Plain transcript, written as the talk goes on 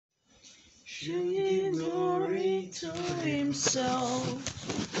should give glory to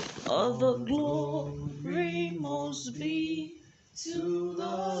himself. All the glory must be to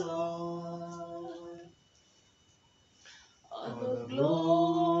the Lord. All the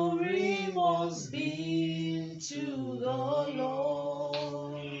glory must be to the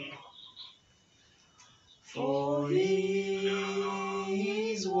Lord. For he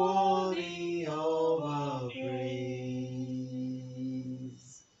is worthy of our praise.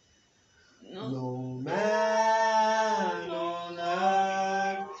 No man on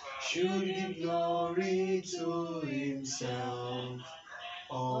earth should give glory to himself.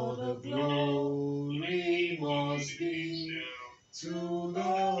 All the glory must be to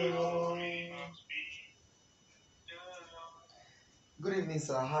the Lord. Good evening,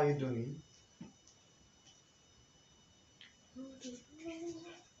 sir. How are you doing?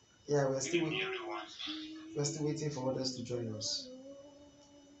 Yeah, we're still waiting for others to join us.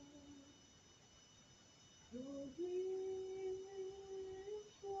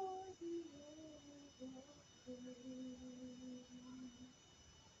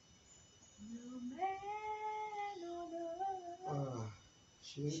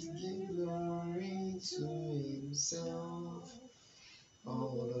 Should give glory to himself.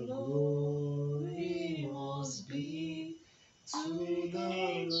 All the glory must be to the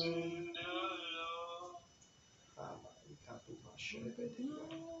Lord.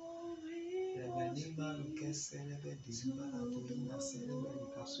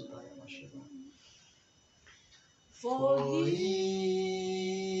 For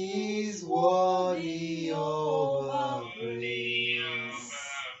he is worthy of our praise.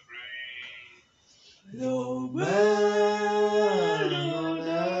 No man on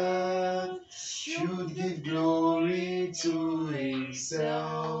earth should give glory to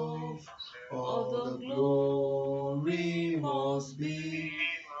himself. All the glory must be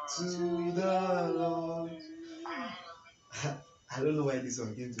to the Lord. I don't know why this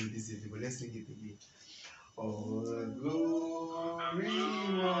one came to me this evening, but let's sing it again. All the glory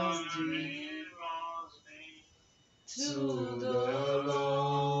must be to the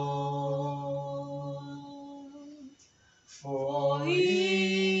Lord. For he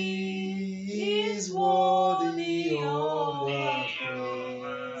is worthy of our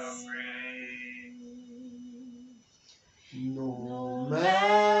praise. No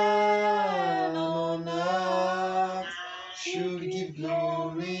man on earth should give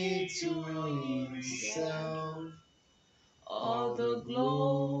glory to himself. All the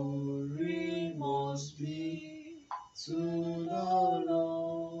glory must be to the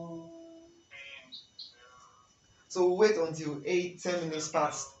Lord. So we'll wait until 10 minutes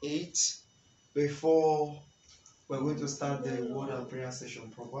past 8 before we're going to start the word and prayer session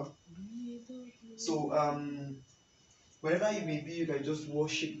proper. So wherever you may be, you can just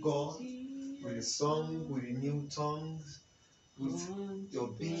worship God with a song, with a new tongues, with your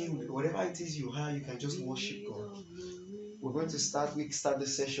being, with whatever it is you have, you can just worship God. We're going to start the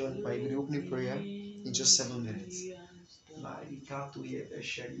session by the opening prayer in just 7 minutes.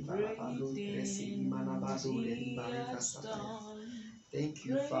 Thank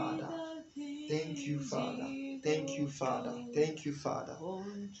you, Father. Thank you, Father. Thank you, Father. Thank you, Father.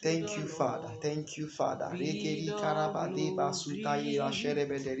 Thank you, Father. Thank you, Father. Rekeri karabade basutaye la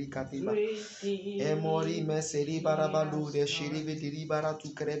sherebe derikatiba. Emori meseri barabalu de shiribe diribara tu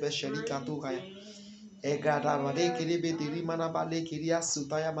krebe sherikatu kaya. Egradabade kiribe dirimana bale kiria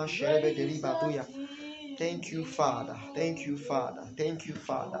sutaya ma sherebe deribatuya. Thank you, Father. Thank you, Father. Thank you,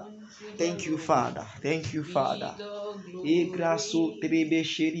 Father. Thank you, Father. Thank you, Father. Igraso trebe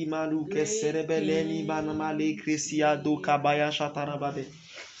sheri malu ke serebeleni manamale kresia do kabaya shatarabade.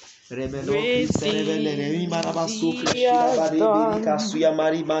 Remeno serebeleni manabasu kreshira bade berika suya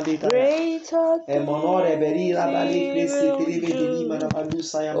mari bandita. Emonore berira bale kresi trebe dini manabalu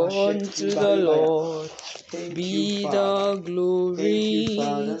saya mashet. Unto the Lord be the glory. Thank you,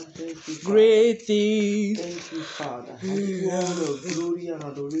 Father. Thank you, great things. Thank you, Father. I give you all the glory and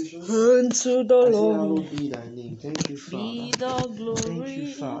adoration. Unto the Lord be thy name. Thank you, Father. Be the glory. Thank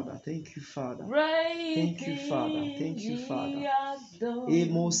you, Father. Thank you, Father. Thank you, Father. Thank you, Father.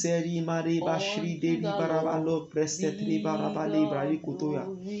 Emo seri mare bashri deli barabalo prestetri barabali brari kutoya.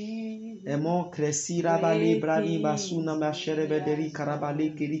 Emo kresi rabali brani basuna masherebe deri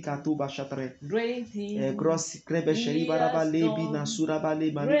karabali kiri katu bashatre. Gross krebe sheri barabali bi nasura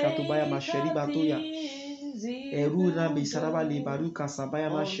bali mani katubaya masheri batoya. Eruna bisarabali baruka sabaya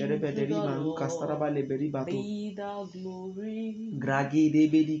masherebe deri manuka starabali beri batu. Gragi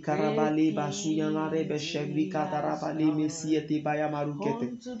debeli karabali basuyana rebe shevri katarabali mesiete baya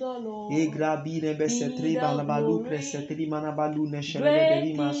marukete. E grabi nebe setri balabalu presetri manabalu nesherebe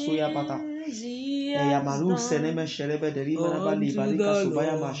deri masoya bata. he has done unto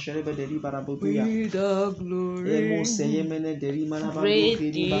the Lord be the glory. Great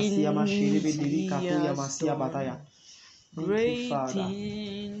things he has done. Great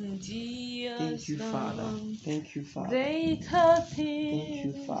things he has done. Thank you, Father. Greater things Thank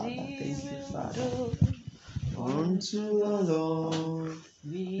you, Father. Thank you, Father. do. Unto the Lord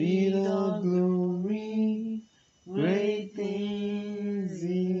be the glory. Great things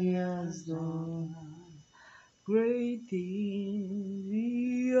he has done. Great things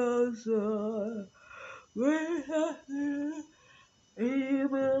he has done. Greater things he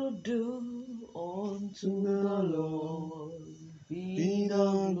will do. Unto the Lord be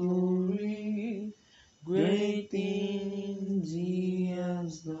the glory. Great things he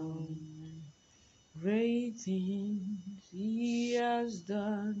has done. Great things he has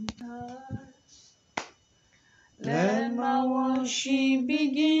done. Let my worship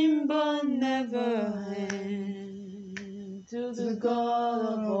begin but never end, to the God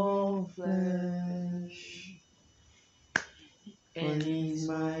of all flesh. And He's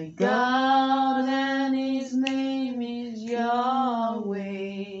my God, and His name is Yahweh.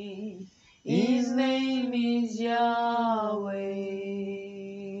 His name is Yahweh.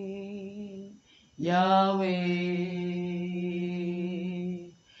 Yahweh.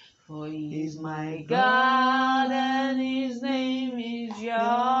 For He's my God, and His name is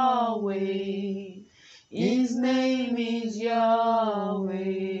Yahweh. His name is Yahweh.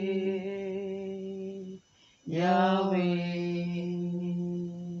 Yahweh.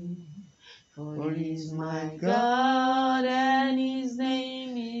 For He's my God, and His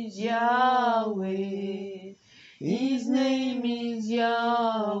name is Yahweh. His name is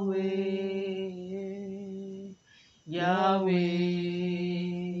Yahweh. Yahweh.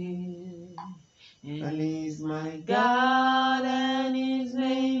 And He's my God, and His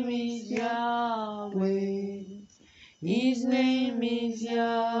name is Yahweh. His name is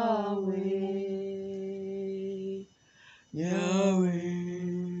Yahweh. Yahweh.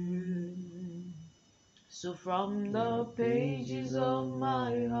 So from the pages of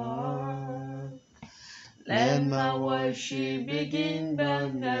my heart, let my worship begin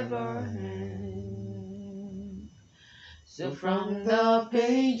but never end. So from the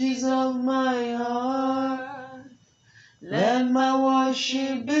pages of my heart, let my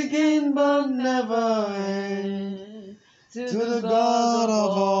worship begin but never end, to the God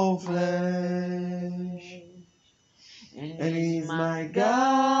of all flesh. And He's my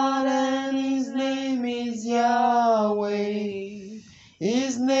God, and His name is Yahweh.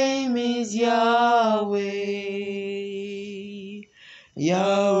 His name is Yahweh.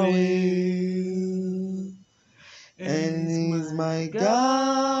 Yahweh. And He's my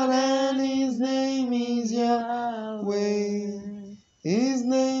God, and His name is Yahweh. His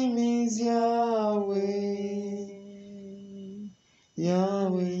name is Yahweh.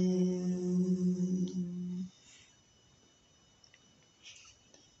 Yahweh.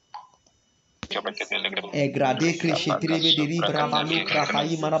 Egrade cresce trebe de libra balu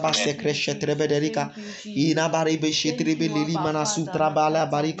kratai marabase cresce trebe de rica ina baribe shetrebe lili mana sutra bala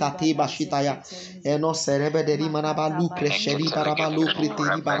barika te bashitaya eno serebe de rimana balu cresce li barabalu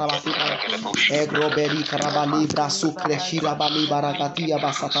kriteri barabatika egroberi karabali brasu cresci la bali barakatia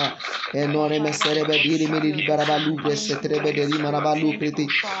basata enore meserebe di meri barabalu cresce trebe de rimana balu kriti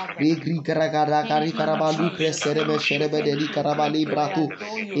rigri karagara kari karabalu cresce rebe sherebe de karabali bratu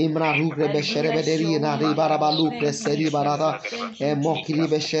imra rugrebe sherebe de rina ribarabalu preseri barata e mokiri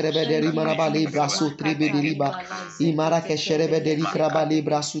besherebe de rimanabali brasu tribi di riba imara che sherebe de rikrabali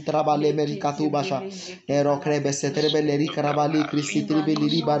brasu trabale merikatu basha e rokrebe setrebe le rikrabali kristi tribi li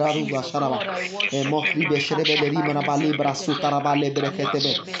ribararu basharaba e mokiri besherebe de rimanabali brasu tarabale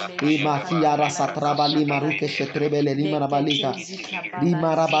breketebe imakia rasa trabali maruke shetrebe le rimanabalika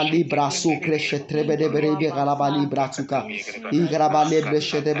rimarabali brasu kreshe trebe de berebe galabali bratuka igrabale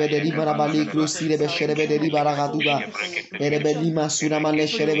besherebe de rimanabali krusire besherebe de ribaragaduga erebe lima sunamale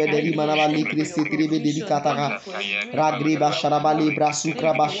sherebe de rimanabali kristi tribi di kataka ragri basharabali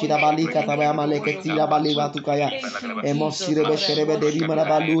brasukra bashirabali katabaya maleketira bali batukaya emosire besherebe de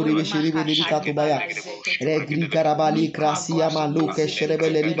rimanabaluri besherebe de katubaya regri karabali krasia maluke sherebe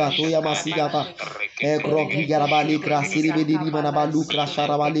le ribatoya masigata grogri karabali krasiri di rimanabalu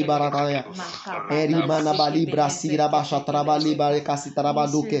krasharabali barataya erimanabali brasira bashatrabali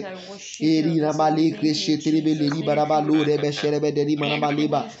barekasitarabaduke Irina Mali Krishi Tribili Barabalu Rebesherebe de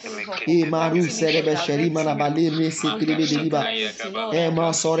Rimanabaliba Imaru Serebe Sherimanabali Misi Tribiliba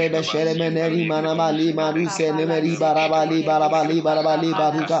Ema Sorebe Sheremeneri Manabali Maru Senemeri Barabali Barabali Barabali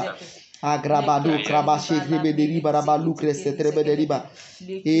Baruka Agrabado krabashi krebe deriba rabalu krese trebe deriba.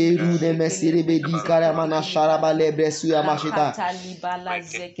 Erude mesirebe di karamana sharaba lebresu yamashita.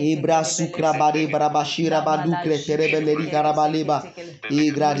 Ebra sukrabade barabashira badu kreterebe leri karabaleba.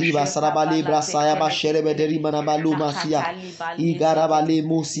 Egradiba sarabale brasaya basherebe deriba nabalu masia. Igarabale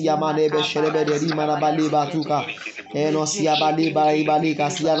musia manebe sherebe deriba nabale batuka. Enosia bale baribale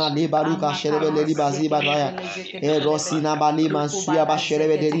kasiana lebaruka sherebe leri baziba daya. Erosina bale mansuya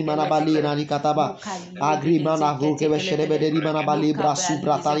basherebe deriba nabale nanikataba. Agrimana vrukebe sherebe deriba nabale brasu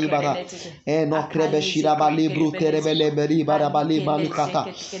bratari bata. Enokrebe shirabale bruterebe leberi barabale manukata.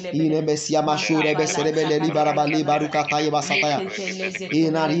 Inemesia mashure beserebe leri barabale barukata yebasataya.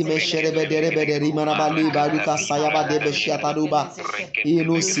 Inari mesherebe derebe deri marabale baruka sayaba debe shiataruba.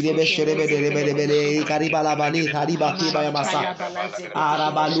 Inu sirebe sherebe derebe debele karibala bale tariba tiba yabasa.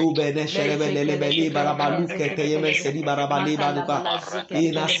 Arabalu bene sherebe lelebeli barabalu kete yeme seri barabali baluka.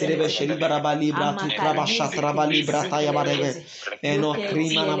 Ina sirebe sheri barabali bratu krabashat rabali brata yabarebe. Eno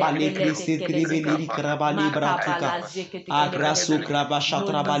krima nabali kristi tribi liri krabali bratuka. Agrasu krabashat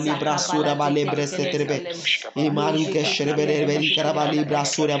rabali brasu rabali bresetrebe. Imaru ke sherebe debeli krabali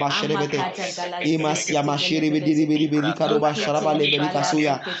brasu rabasherebete. Imas yamashiribi diribi diribi karuba sharabali beli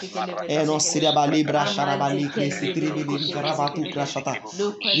kasuya. Eno sirabali brasharabali kristi tribi liri krabatu krashata.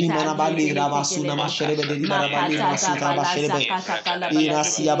 Imana bali rabasu namasherebe de barabali masuta basherebe.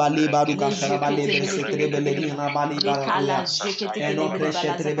 Inasia bali baruka sharabali besetrebe leri nabali barakuya. Eno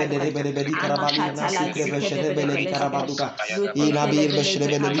kreshetrebe de rebeli karabali nasukre besherebe leri karabaduka. Inabir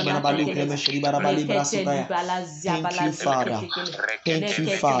besherebe leri manabalu kremesheri barabali brasutaya. Thank you, Father. Thank you,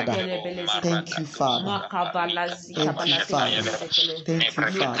 Father. Thank you, Father. Thank you, Father. Thank you,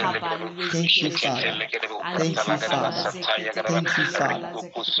 Father. Thank you, Father. Thank you, Father. Thank you, Father.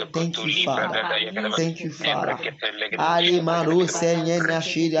 Thank you, Father. Thank you, Father. Ari maru senye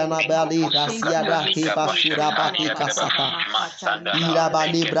nashira na bali rasiada te bashura bati kasata. Ira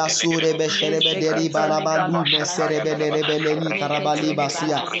bali brasure besherebe deri balabalu meserebe lerebeleni karabali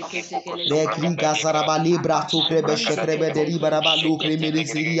basia. Rekri gazarabali bratu krebe shetrebe deri barabalu kremiri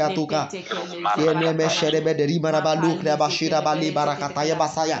siria tuka. Ene mesherebe deri barabalu krebashira bali barakataya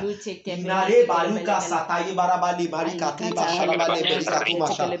basaya. Inare baluka satayi barabali marikati basharabali berikatu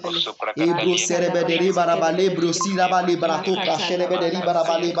masha. Ebro serebe deri barabali bro sirabali barato krasherebe deri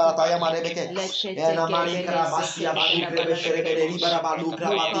barabali barataya marebeke. Ena mani krabasi yabalu krebe sherebe deri barabalu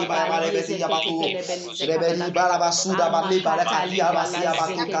krabati bayabarebeti yabatu. Reberi barabasuda bali barakati yabasi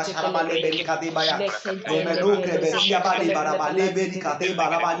yabatu kasharabali berikati baya. Remenu krebe shiabali barabali berikati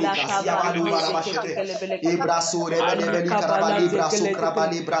barabali kasi yabalu barabashete. Ibrasu rebele beli karabali brasu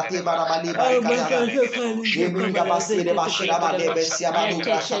krabali brati barabali barikatara. Yeminga basire bashira bale besia balu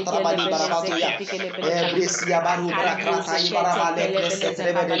krashatra bali barabatu ya. Ebresia baru brakrata ibarabale krese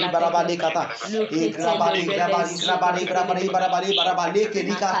trebede barabali kata. Igrabali grabali barabali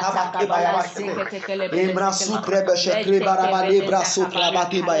kedika tabake baya bashete. Emrasu krebe shekre barabali brasu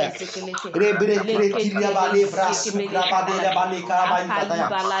krabati baya. Rebre krekiri bale brasu krabade bale karabali kata ya.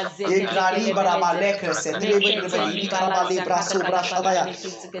 Egrali barabale krese trebede rebeli karabali brasu brashata ya.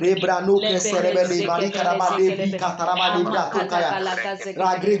 Rebranu krese rebeli mari karabale bika tarabali brato kaya.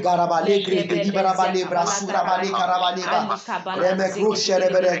 Ragri garabale krete di barabale brasu rabale karabale ba. Reme krushe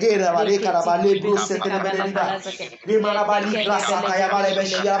rebele gera bale karabale bruse trebede riba. Remarabali grasa kaya bale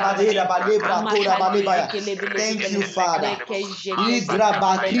beshia badera bale brato rabale baya. Thank you, Father.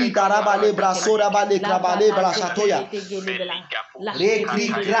 Igrabakri darabale braso rabale grabale brashatoya. Rekri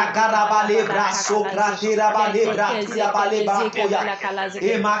gragarabale braso kratera bale bratira bale bratoya.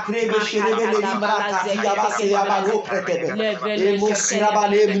 Ema krebe sherebele limra katia base yabaro kretebe. Emo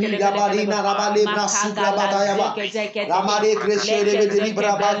sirabale mniga balina rabale brasu grabadaya ba. Ramare kresherebe de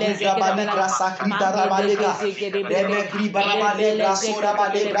libra badu grabali grasa krita rabale ga. Reme kri barabale braso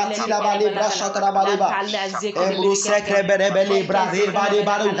rabale bratira bale brashatra bale ba. Emro sekre berebele brade bale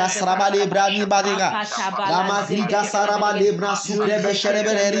baru gasrabale brani badega. Rama kri gasarabale brasu krebe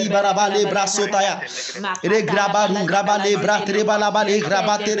sherebele ribarabale brasotaya. Re grabaru grabale bratre balabale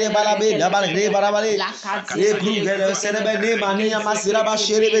grabatere balabe labale rebarabale re brugere serebele mania masiraba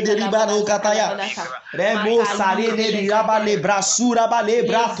sherebe de ribano kataya remo sare ne ribale brasura bale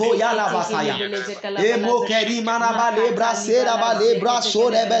brato yala basaya emo keri mana bale brasera bale braso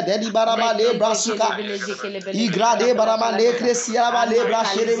rebe de ribarabale brasuka igrade barabale kresia bale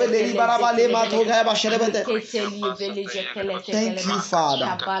brasherebe de ribarabale mato ga basherebe. Thank you,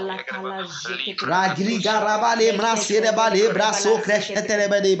 Father. Ragri garabale mrasere bale braso kreshetere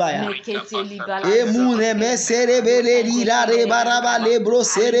de baya. Emune mesere bele rira re barabale bro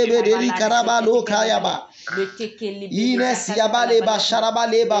serebe de karabalo kayaba. Ines yabale bashara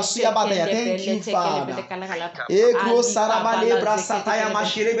Sarabaleba Suyabataya. Thank you, Father. Ekro Sarabalebra Sataya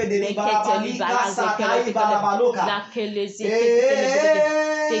Mashirebe de Barabalika Satai Barabaloka.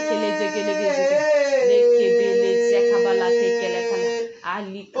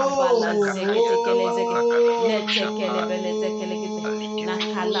 Ali kabala zekete kele zeke lete kele bele tekele kete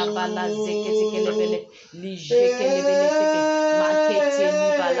nakala bala zekete kele bele lije kele bele teke makete li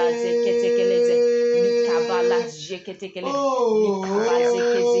bala zekete kele ze li kabala zekete kele li kabala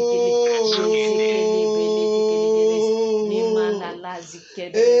zeke zekele zekele bele tekele kele ni manala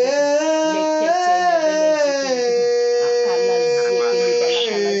zekele lekete le bele zekele akala zekele bala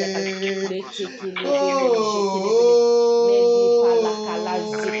kala zekele lete kele bele zekele bele meli pala kala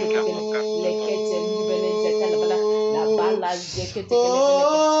zekete kele lekete libele zekele bala la bala zekete kele bele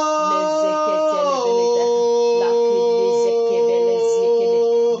le zekete le bele la kele zekele zekele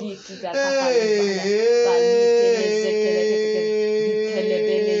liki da kapala bala bali kele zekele kele likele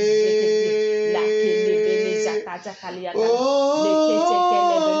bele zekete la kele bele zakata kaliaka lekete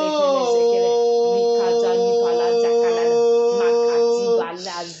kele bele kele zekele likaja ni pala zakala makati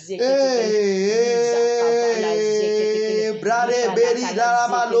bala zekete kele zakabala zekete kele Brade beri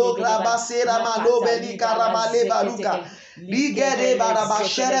darabalo krabasera malo beli karamale baluka ligede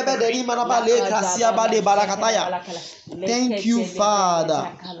barabashere bederi manabale krasia bale barakataya. Thank you,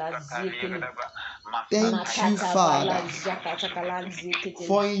 Father. Thank you, Father.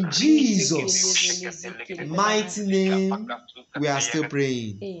 For in Jesus' mighty name we are still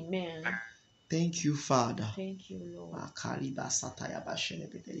praying. Amen. Thank you, Father. Thank you, Lord.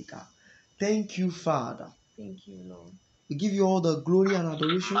 Thank you, Father. Thank you, Lord. We give you all the glory and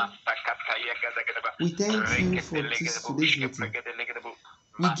adoration. We thank you for today's meeting.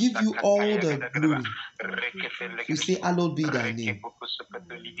 We give you all the glory. We say, hallowed be thy name.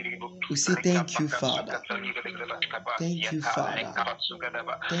 We say, thank you, Father. Thank you, Father.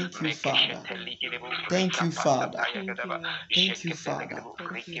 Thank you, Father. Thank you, Father. Thank you, Father.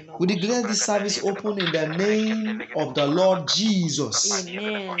 We declare this service open in the name of the Lord Jesus.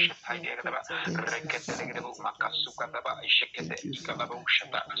 Amen. Thank you, Father. Thank you, Father.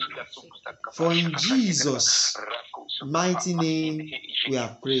 For in Jesus' mighty name we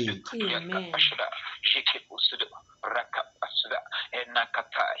have prayed. Amen. Thank you, Father.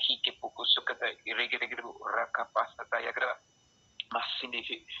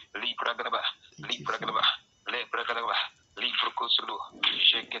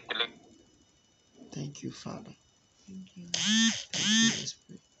 Thank you, Father. Thank you. Thank you, Holy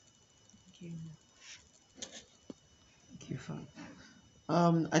Spirit. Thank you. Thank you, Father.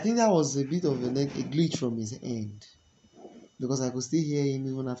 I think that was a bit of a glitch from his end because I could still hear him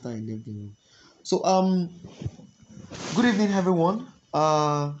even after I left the room. So, good evening, everyone.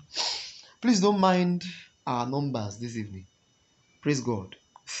 Please don't mind our numbers this evening. Praise God.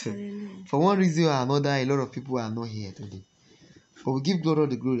 For one reason or another, a lot of people are not here today. But we give God all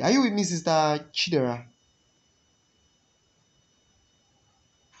the glory. Are you with me, Sister Chidera?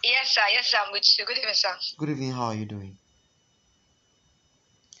 Yes, sir. Yes, sir. I'm with you. Good evening, sir. Good evening. How are you doing?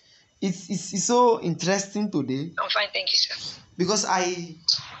 It's so interesting today. I'm fine, thank you, sir. Because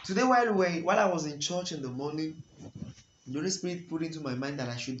today while I was in church in the morning, the Holy Spirit put into my mind that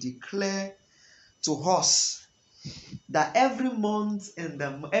I should declare to us that every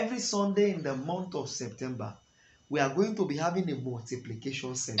Sunday in the month of September, we are going to be having a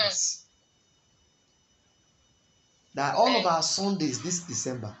multiplication service. That all of our Sundays this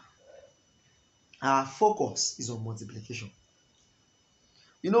December, our focus is on multiplication.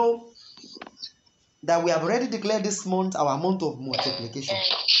 You know that we have already declared this month our month of multiplication.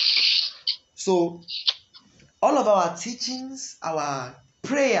 So all of our teachings, our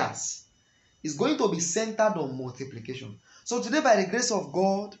prayers is going to be centered on multiplication. So today, by the grace of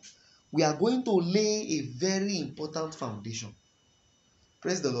God, we are going to lay a very important foundation.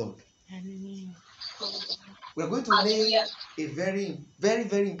 Praise the Lord. We are going to lay a very, very,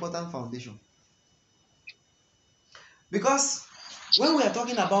 very important foundation. Because when we are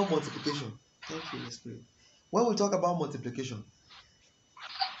talking about multiplication, thank you, Holy Spirit. When we talk about multiplication,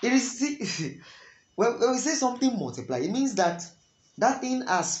 it is when we say something multiply, it means that thing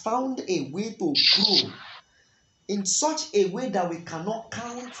has found a way to grow in such a way that we cannot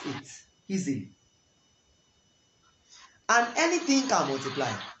count it easily. And anything can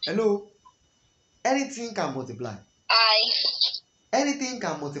multiply. Hello? Anything can multiply. Anything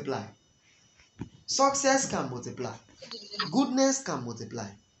can multiply. Success can multiply. Goodness can multiply.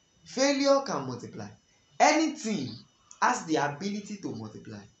 Failure can multiply. Anything has the ability to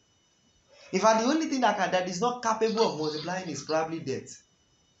multiply. In fact, the only thing that is not capable of multiplying is probably death.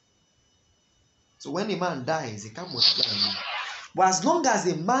 So when a man dies, he can't multiply anymore. But as long as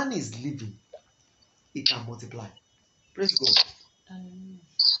a man is living, he can multiply. Praise God.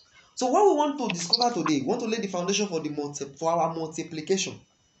 So what we want to discover today, we want to lay the foundation for our multiplication.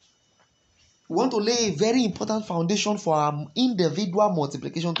 We want to lay a very important foundation for our individual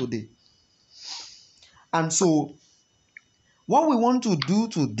multiplication today. And so, what we want to do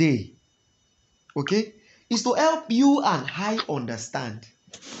today, okay, is to help you and I understand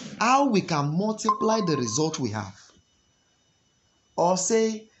how we can multiply the result we have. Or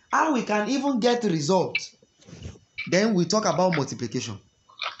say, how we can even get the result. Then we talk about multiplication.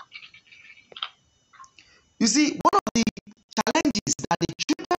 You see, one of the challenges that the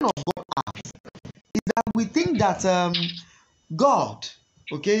children of God have is that we think that God,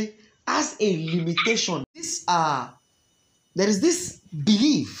 okay, has a limitation. There is this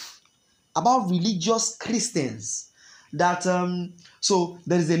belief about religious Christians that so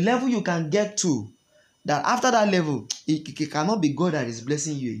there is a level you can get to, that after that level, it cannot be God that is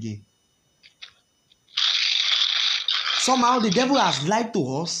blessing you again. Somehow the devil has lied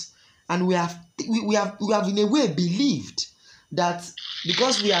to us, and we have in a way believed that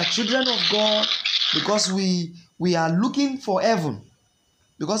because we are children of God, because we are looking for heaven,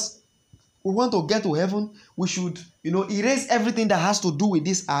 because we want to get to heaven, we should, erase everything that has to do with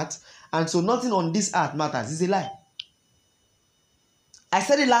this earth, and so nothing on this earth matters. It's a lie. I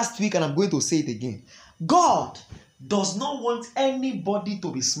said it last week and I'm going to say it again. God does not want anybody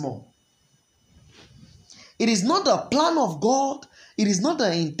to be small. It is not the plan of God, it is not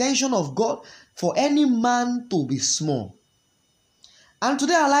the intention of God for any man to be small. And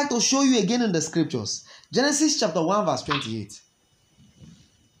today I'd like to show you again in the scriptures. Genesis chapter 1 verse 28.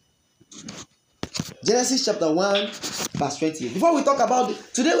 Genesis chapter 1 verse 28. Before we talk about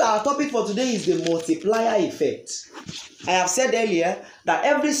today, our topic for today is the multiplier effect. I have said earlier that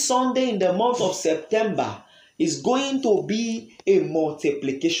every Sunday in the month of September is going to be a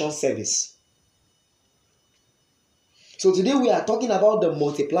multiplication service. So today we are talking about the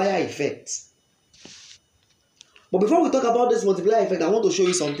multiplier effect. But before we talk about this multiplier effect, I want to show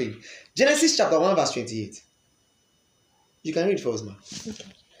you something. Genesis chapter 1 verse 28. You can read first, ma. Okay.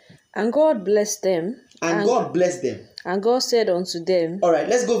 And God blessed them. And God blessed them. And God said unto them. All right,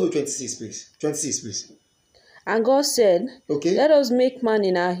 let's go to 26, please. 26, please. And God said, okay, let us make man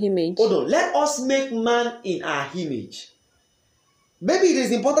in our image. Hold on. Let us make man in our image. Maybe it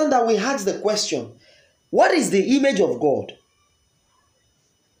is important that we ask the question, what is the image of God?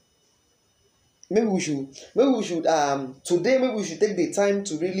 Maybe we should today maybe we should take the time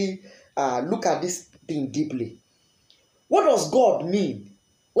to really look at this thing deeply. What does God mean?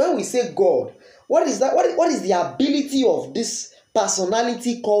 When we say God, what is that? What is the ability of this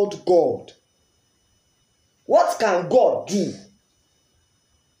personality called God? What can God do?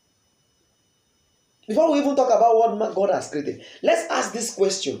 Before we even talk about what God has created, let's ask this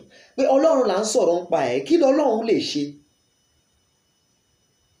question. We're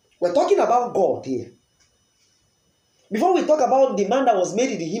talking about God here. Before we talk about the man that was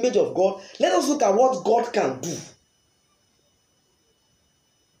made in the image of God, let us look at what God can do.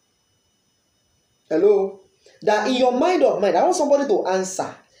 Hello? That in your mind of mind, I want somebody to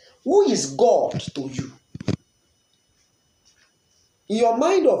answer. Who is God to you? In your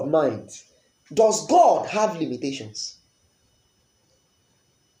mind of mind, does God have limitations?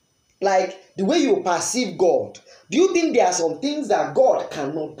 Like the way you perceive God, do you think there are some things that God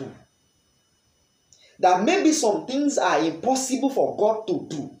cannot do? That maybe some things are impossible for God to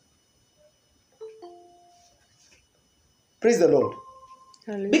do? Praise the Lord.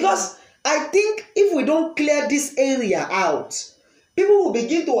 Hallelujah. Because I think if we don't clear this area out, people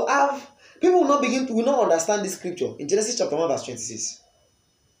will not understand this scripture in Genesis chapter 1 verse 26.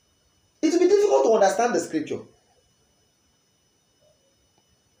 It will be difficult to understand the scripture.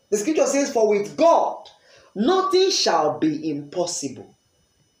 The scripture says, for with God, nothing shall be impossible.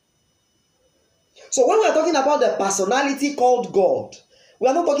 So when we are talking about the personality called God, we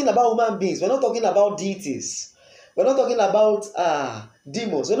are not talking about human beings. We're not talking about deities. We're not talking about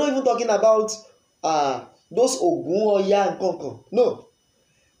demons. We're not even talking about those Ogun or Ya and Konko. No.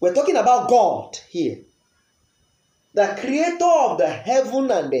 We're talking about God here. The creator of the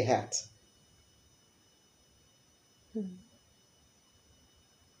heaven and the earth.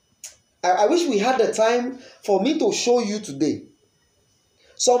 I wish we had the time for me to show you today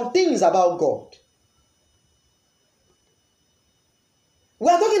some things about God. We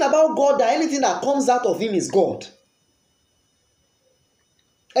are talking about God, that anything that comes out of him is God.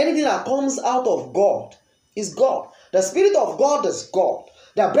 Anything that comes out of God is God. The Spirit of God is God.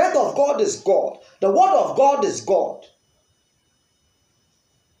 The breath of God is God. The word of God is God.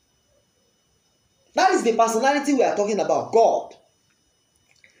 That is the personality we are talking about, God.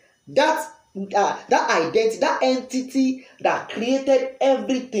 that identity, that entity that created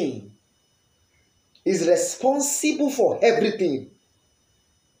everything is responsible for everything.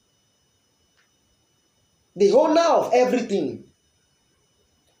 The owner of everything,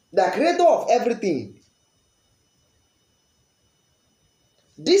 the creator of everything.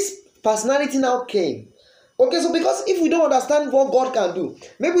 This personality now came. Okay, so because if we don't understand what God can do,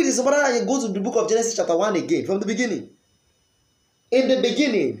 maybe it is better that you go to the book of Genesis chapter 1 again, from the beginning. In the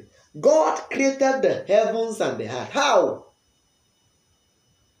beginning, God created the heavens and the earth. How?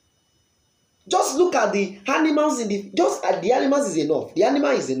 Just look at the animals the animals is enough. The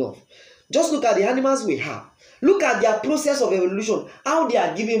animal is enough. Just look at the animals we have. Look at their process of evolution, how they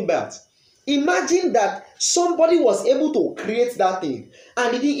are giving birth. Imagine that somebody was able to create that thing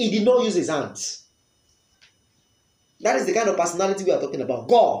and he did not use his hands. That is the kind of personality we are talking about.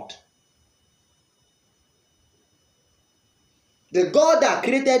 God. The God that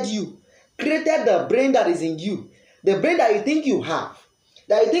created you, created the brain that is in you, the brain that you think you have,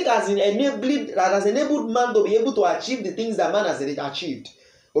 that you think has enabled man to be able to achieve the things that man has achieved,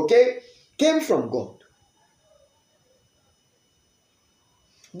 okay, came from God.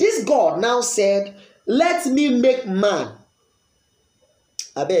 This God now said, let me make man.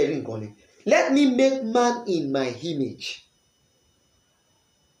 Let me make man in my image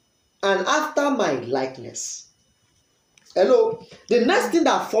and after my likeness. Hello. The next thing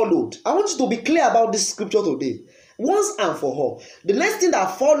that followed, I want you to be clear about this scripture today, once and for all. The next thing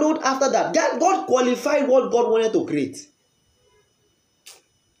that followed after that, God qualified what God wanted to create.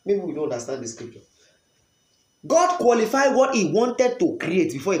 Maybe we don't understand this scripture. God qualified what he wanted to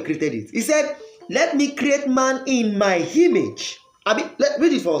create before he created it. He said, let me create man in my image. Read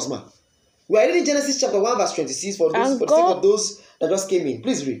it for us, man. We are reading Genesis chapter 1 verse 26 for the sake of those that just came in.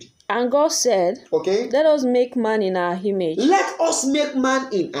 Please read. And God said, okay, let us make man in our image. Let us make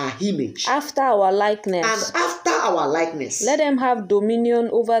man in our image. After our likeness. And after our likeness. Let them have dominion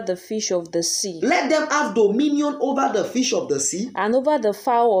over the fish of the sea. Let them have dominion over the fish of the sea. And over the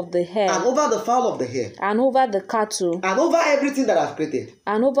fowl of the air. And over the fowl of the air. And over the cattle. And over everything that I've created.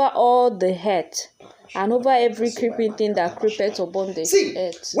 And over all the earth. And over every creeping thing that creepeth upon the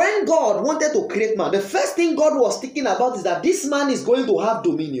earth. When God wanted to create man, the first thing God was thinking about is that this man is going to have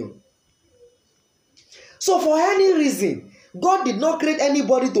dominion. So for any reason, God did not create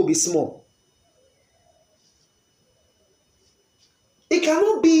anybody to be small. It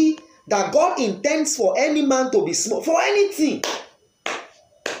cannot be that God intends for any man to be small. For anything.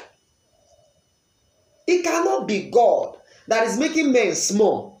 It cannot be God that is making men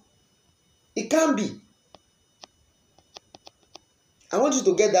small. It can't be. I want you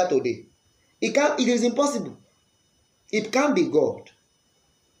to get that today. It is impossible. It can't be God.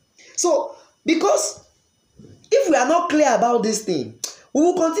 So, because if we are not clear about this thing, we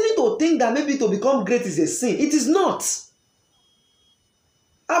will continue to think that maybe to become great is a sin. It is not.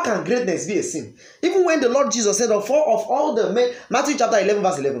 How can greatness be a sin? Even when the Lord Jesus said of all the men, Matthew chapter 11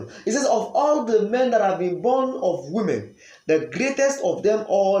 verse 11, he says of all the men that have been born of women, the greatest of them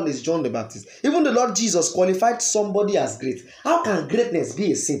all is John the Baptist. Even the Lord Jesus qualified somebody as great. How can greatness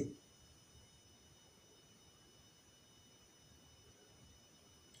be a sin?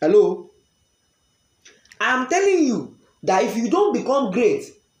 Hello? I am telling you that if you don't become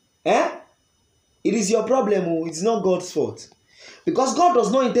great, it is your problem. It's not God's fault. Because God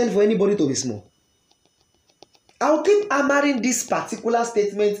does not intend for anybody to be small. I will keep hammering this particular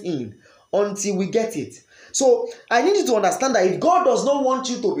statement in until we get it. So I need you to understand that if God does not want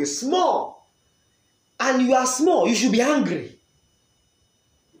you to be small, and you are small, you should be angry.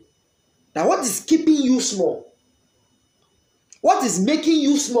 Now what is keeping you small? What is making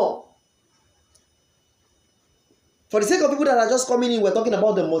you small? For the sake of people that are just coming in, we're talking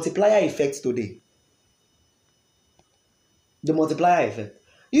about the multiplier effect today. The multiplier effect.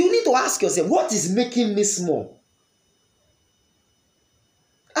 You need to ask yourself, what is making me small?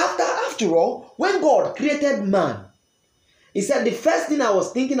 After all, when God created man, he said the first thing I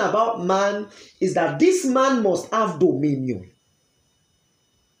was thinking about man is that this man must have dominion.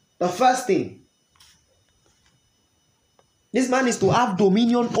 The first thing. This man is to have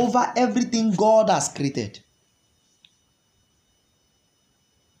dominion over everything God has created.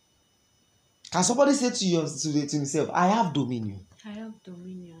 Can somebody say to himself, I have dominion? I have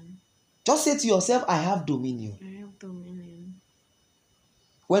dominion. Just say to yourself, I have dominion. I have dominion.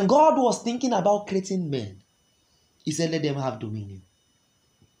 When God was thinking about creating men, he said, let them have dominion.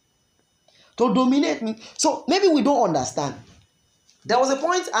 To dominate me. So maybe we don't understand. There was a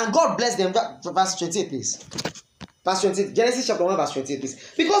point, and God blessed them. Verse 28, please. Verse 28. Genesis chapter 1 verse 28,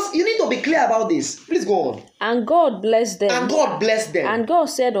 please. Because you need to be clear about this. Please go on. And God blessed them. And God blessed them. And God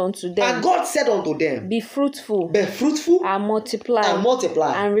said unto them. And God said unto them. Be fruitful. Be fruitful. And multiply. And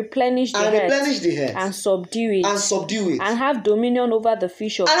multiply. And replenish the earth. And replenish the earth. And subdue it. And subdue it. And have dominion over the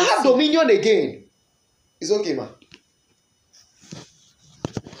fish of the sea. And have dominion again. It's okay, man.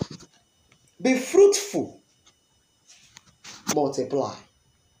 Be fruitful. Multiply.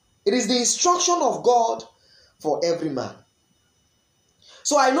 It is the instruction of God for every man.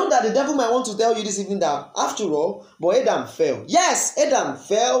 So I know that the devil might want to tell you this evening that after all, but Adam fell. Yes, Adam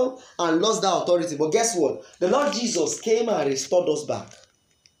fell and lost that authority. But guess what? The Lord Jesus came and restored us back.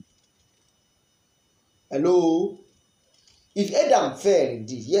 Hello? If Adam fell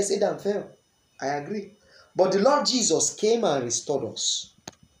indeed, yes, Adam fell. I agree. But the Lord Jesus came and restored us.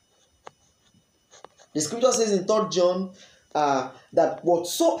 The scripture says in 3 John that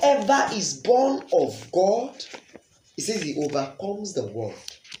whatsoever is born of God, it says he overcomes the world.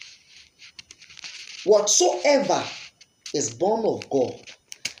 Whatsoever is born of God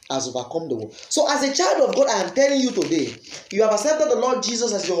has overcome the world. So as a child of God, I am telling you today, you have accepted the Lord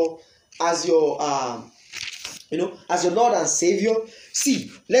Jesus as your Lord and Savior.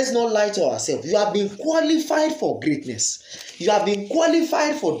 See, let's not lie to ourselves. You have been qualified for greatness. You have been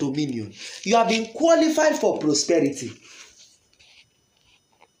qualified for dominion. You have been qualified for prosperity.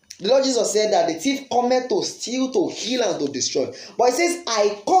 The Lord Jesus said that the thief cometh to steal, to kill, and to destroy. But he says,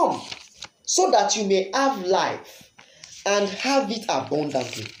 I come so that you may have life and have it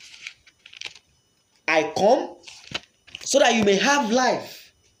abundantly. I come so that you may have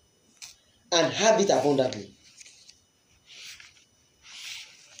life and have it abundantly.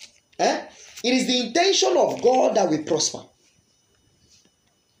 It is the intention of God that we prosper.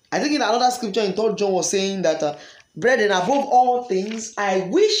 I think in another scripture in 3 John was saying that, brethren, above all things, I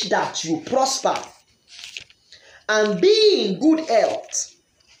wish that you prosper and be in good health,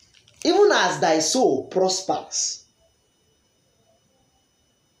 even as thy soul prospers.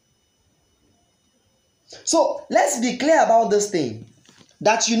 So let's be clear about this thing,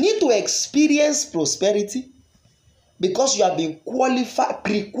 that you need to experience prosperity because you have been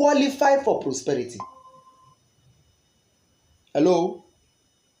pre-qualified for prosperity. Hello?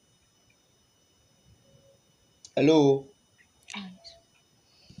 Hello?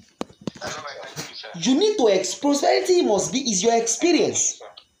 You need to prosperity is your experience.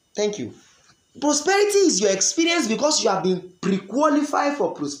 Thank you. Prosperity is your experience because you have been pre-qualified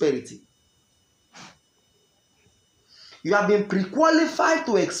for prosperity. You have been pre-qualified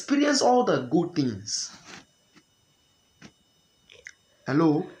to experience all the good things.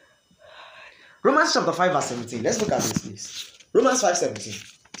 Hello? Romans chapter 5 verse 17. Let's look at this, please. Romans 5:17.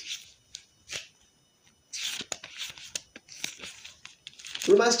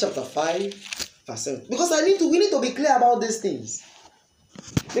 Romans chapter 5 verse 7. Because we need to be clear about these things.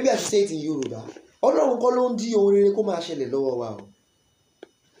 Maybe I should say it in Yoruba.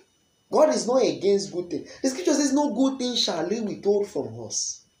 God is not against good things. The scripture says no good thing shall he withhold from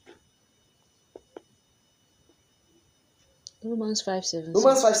us. Romans 5:17.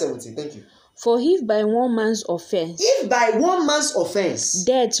 Romans 5:17. Thank you. For if by one man's offense,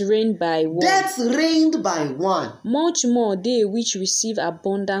 death reigned by one, much more they which receive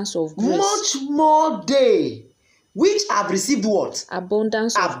abundance of grace. Much more they which have received what?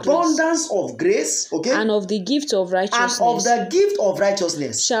 Abundance of grace. Okay. And of the gift of righteousness.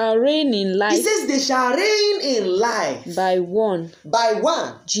 Shall reign in life. He says they shall reign in life. By one.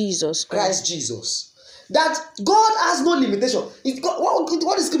 Jesus Christ. That God has no limitation.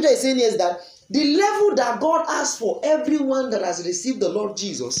 What the scripture is saying here is that the level that God has for everyone that has received the Lord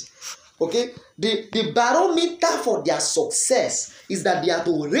Jesus, okay, the barometer for their success is that they are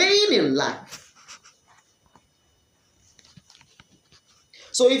to reign in life.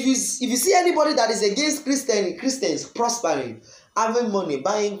 So if you see anybody that is against Christians prospering, having money,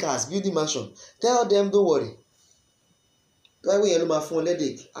 buying cars, building mansion, tell them don't worry. You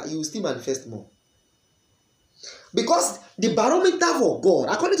will still manifest more. Because the barometer for God,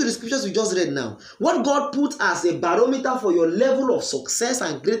 according to the scriptures we just read now, what God put as a barometer for your level of success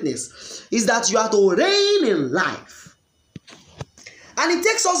and greatness is that you are to reign in life. And it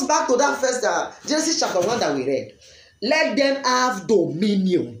takes us back to that first Genesis chapter 1 that we read. Let them have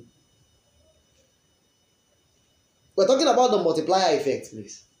dominion. We're talking about the multiplier effect,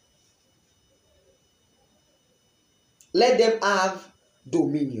 please. Let them have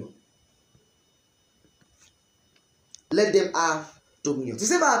dominion. Let them have dominion. To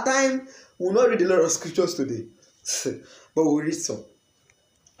save our time, we will not read a lot of scriptures today. But we'll read some.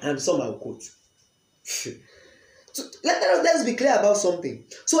 And some I'll quote. So let's be clear about something.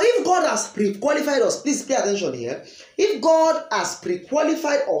 So if God has pre-qualified us, please pay attention here. If God has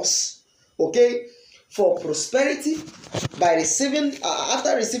pre-qualified us, okay, for prosperity by receiving,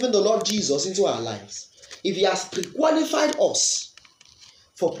 after receiving the Lord Jesus into our lives, if He has pre-qualified us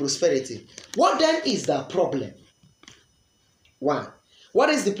for prosperity, what then is the problem? One, what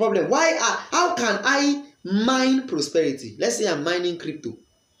is the problem? How can I mine prosperity? Let's say I'm mining crypto.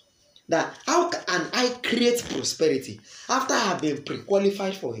 That how can I create prosperity after I have been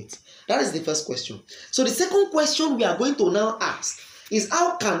pre-qualified for it? That is the first question. So the second question we are going to now ask is,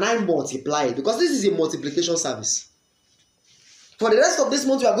 how can I multiply it? Because this is a multiplication service. For the rest of this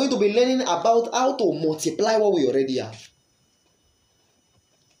month, we are going to be learning about how to multiply what we already have.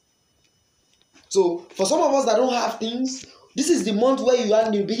 So for some of us that don't have things, this is the month where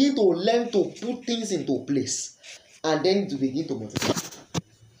you begin to learn to put things into place and then to begin to multiply.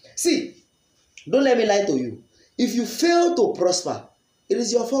 See, don't let me lie to you. If you fail to prosper, it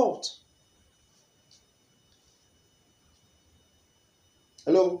is your fault.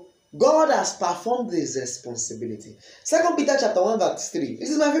 Hello? God has performed His responsibility. 2 Peter chapter 1 verse 3. This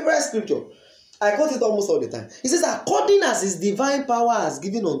is my favorite scripture. I quote it almost all the time. It says, according as His divine power has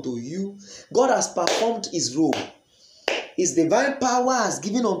given unto you, God has performed His role. His divine power has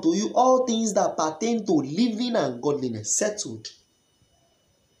given unto you all things that pertain to living and godliness. Settled.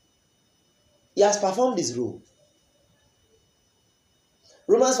 He has performed His role.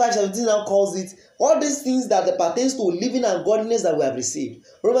 Romans 5:17 now calls it all these things that pertains to living and godliness that we have received.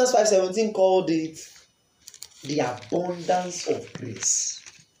 Romans 5:17 called it the abundance of grace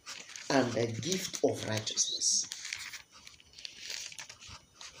and the gift of righteousness.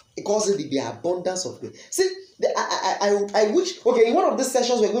 It calls it the abundance of grace. See, I wish, okay, in one of these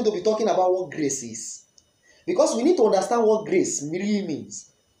sessions we're going to be talking about what grace is. Because we need to understand what grace really means.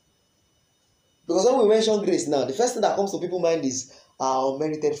 Because when we mention grace now, the first thing that comes to people's mind is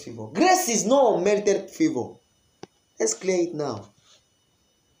unmerited favor. Grace is not unmerited favor. Let's clear it now.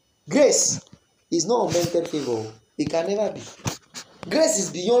 Grace is not unmerited favor. It can never be. Grace is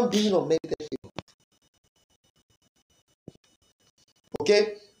beyond being unmerited favor.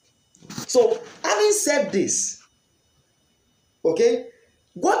 Okay? So, having said this, okay,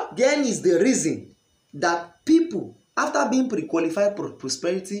 what then is the reason that people, after being pre-qualified for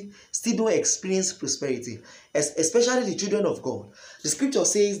prosperity, still don't experience prosperity, especially the children of God? The scripture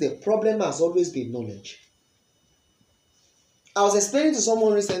says the problem has always been knowledge. I was explaining to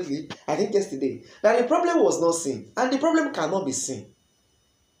someone recently, I think yesterday, that the problem was not sin, and the problem cannot be sin.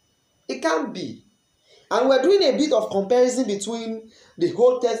 It can't be. And we're doing a bit of comparison between the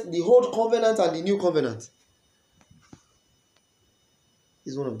old covenant and the new covenant.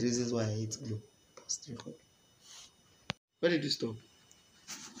 This is one of the reasons why I hate glue. Where did you stop?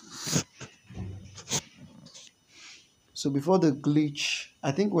 So before the glitch,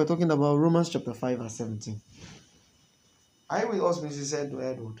 I think we're talking about Romans chapter 5 verse 17. Are you with us, Mrs.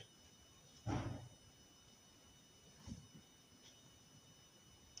 Edward?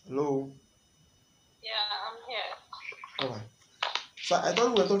 Hello? Yeah, I'm here. Alright. So I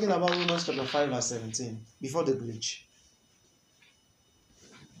thought we were talking about Romans chapter 5 verse 17 before the glitch.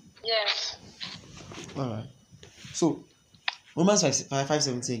 Yes. Alright. So Romans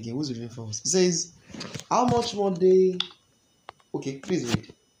 5:17 again. Who's reading for us? It says, how much more they... Okay, please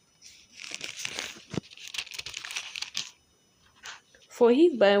read. For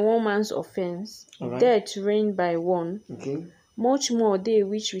if by one man's offense death reigned by one, Okay. much more they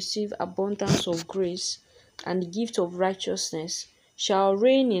which receive abundance of grace and gift of righteousness shall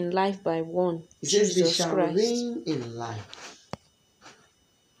reign in life by one, It says Jesus they shall Christ. reign in life.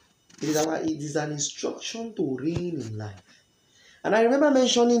 It is an instruction to reign in life. And I remember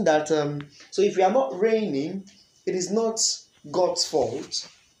mentioning that, so if we are not reigning, it is not God's fault.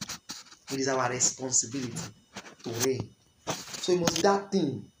 It is our responsibility to reign. So it must be that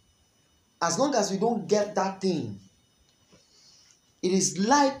thing. As long as we don't get that thing, it is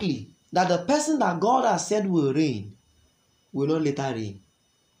likely that the person that God has said will reign will not later reign.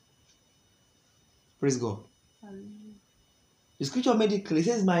 Praise God. The scripture made it clear. It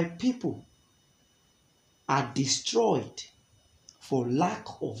says, my people are destroyed for lack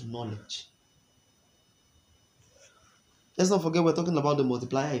of knowledge. Let's not forget we're talking about the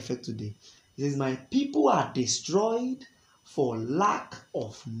multiplier effect today. It says, my people are destroyed for lack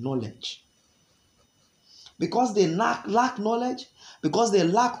of knowledge. Because they lack knowledge, because they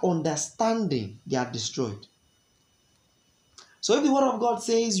lack understanding, they are destroyed. So if the word of God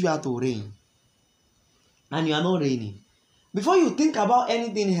says you are to reign, and you are not reigning, before you think about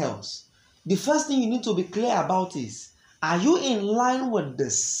anything else, the first thing you need to be clear about is, are you in line with the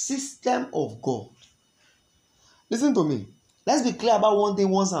system of God? Listen to me. Let's be clear about one thing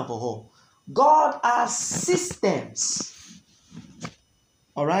once and for all. God has systems,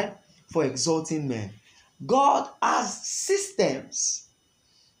 all right, for exalting men. God has systems,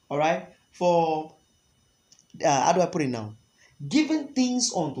 all right, for, how do I put it now? Giving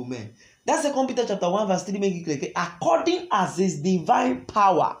things unto men. That's 2 Peter chapter 1 verse 3 make it clear. According as his divine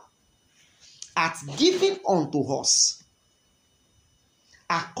power hath given unto us.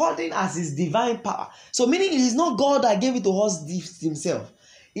 According as his divine power. So meaning it is not God that gave it to us himself.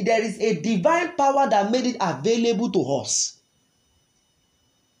 There is a divine power that made it available to us.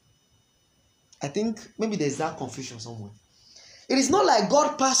 I think maybe there's that confusion somewhere. It is not like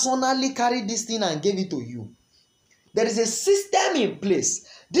God personally carried this thing and gave it to you. There is a system in place.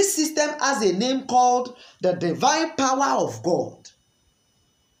 This system has a name called the divine power of God.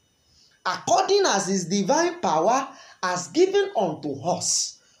 According as his divine power has given unto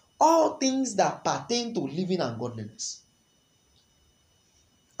us all things that pertain to living and godliness.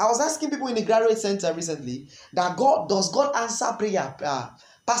 I was asking people in the graduate center recently that does God answer prayer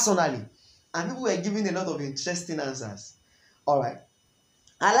personally? And people were giving a lot of interesting answers. All right.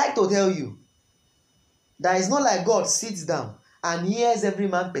 I like to tell you that it's not like God sits down and hears every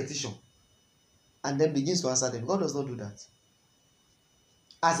man's petition and then begins to answer them. God does not do that.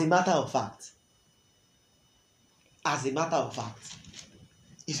 As a matter of fact,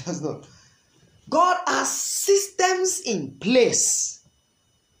 it does not. God has systems in place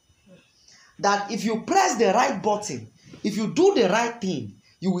that if you press the right button, if you do the right thing,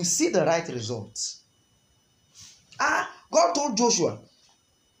 you will see the right results. God told Joshua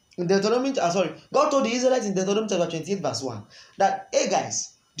in Deuteronomy, God told the Israelites in Deuteronomy chapter 28 verse 1 that, hey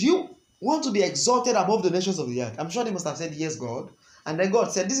guys, do you want to be exalted above the nations of the earth? I'm sure they must have said, yes, God. And then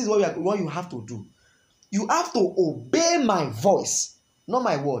God said, this is what you have to do. You have to obey my voice, not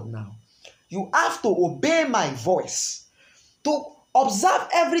my word now. You have to obey my voice to observe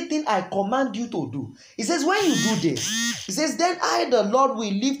everything I command you to do. He says, when you do this, he says, then I, the Lord,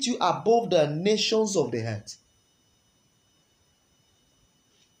 will lift you above the nations of the earth.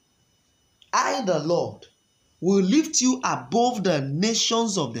 I, the Lord, will lift you above the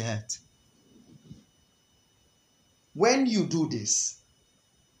nations of the earth. When you do this,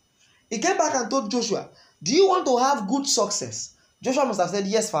 he came back and told Joshua, do you want to have good success? Joshua must have said,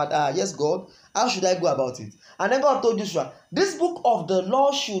 yes, Father, yes, God. How should I go about it? And then God told Joshua, this book of the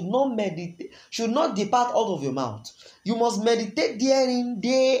law should not depart out of your mouth. You must meditate therein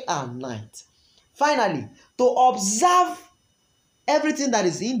day and night. Finally, to observe everything that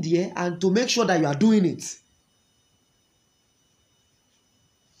is in there and to make sure that you are doing it.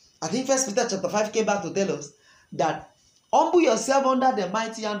 I think 1 Peter chapter 5 came back to tell us that humble yourself under the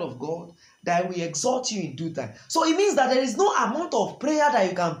mighty hand of God, that will exalt you in due time. So it means that there is no amount of prayer that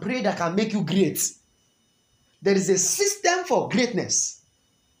you can pray that can make you great. There is a system for greatness.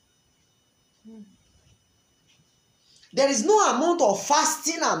 There is no amount of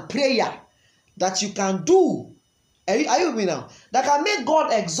fasting and prayer that you can do. Are you with me now? That can make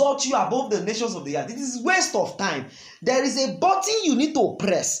God exalt you above the nations of the earth. It is waste of time. There is a button you need to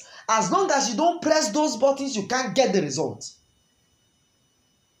press. As long as you don't press those buttons, you can't get the result.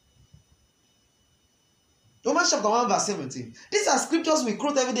 Romans chapter 1 verse 17. These are scriptures we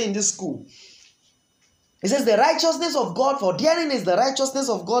quote every day in this school. It says, the righteousness of God, for therein is the righteousness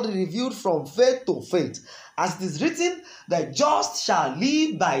of God revealed from faith to faith. As it is written, the just shall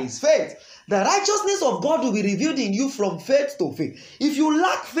live by his faith. The righteousness of God will be revealed in you from faith to faith. If you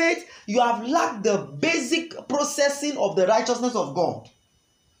lack faith, you have lacked the basic processing of the righteousness of God.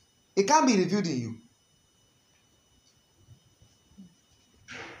 It can't be revealed in you.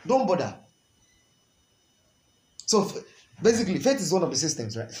 Don't bother. So basically, faith is one of the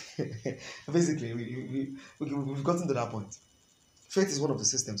systems, right? Basically, we've gotten to that point. Faith is one of the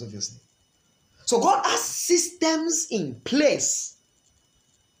systems, obviously. So God has systems in place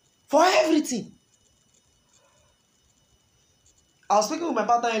for everything. I was speaking with my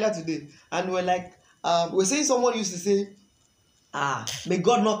partner earlier today, and we're saying someone used to say, may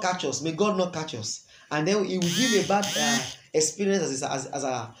God not catch us, may God not catch us. And then he would give a bad experience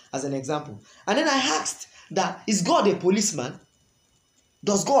as an example. And then I asked that, is God a policeman?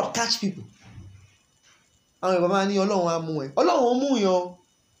 Does God catch people? Are you with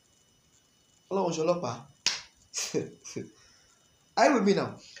me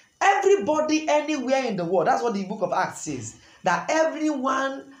now? Everybody anywhere in the world, that's what the book of Acts says, that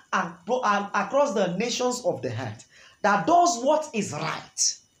everyone across the nations of the earth that does what is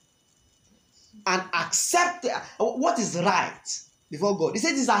right and accept what is right before God. He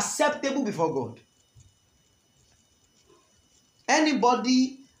says it's acceptable before God.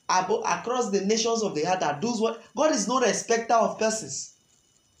 Anybody across the nations of the earth that does what? God is not a respecter of persons.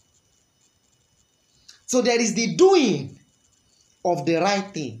 So there is the doing of the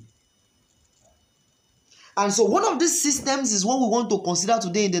right thing. And so one of these systems is what we want to consider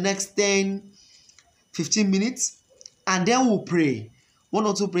today in the next 10, 15 minutes. And then we'll pray. 1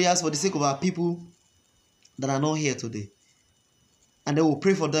 or 2 prayers for the sake of our people that are not here today. And then we'll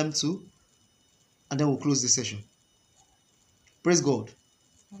pray for them too. And then we'll close the session. Praise God.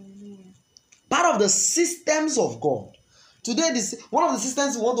 Hallelujah. Part of the systems of God. Today, one of the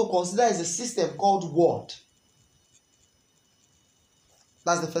systems we want to consider is a system called word.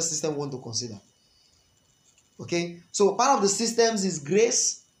 That's the first system we want to consider. Okay? So part of the systems is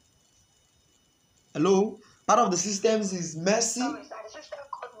grace. Hello? Part of the systems is mercy.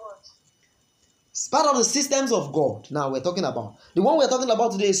 Part of the systems of God. Now we're talking about. The one we're talking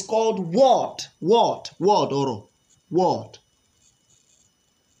about today is called word. Word.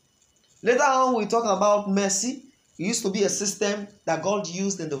 Later on, we talk about mercy. It used to be a system that God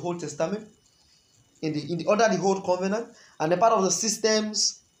used in the Old Testament, under the Old Covenant. And a part of the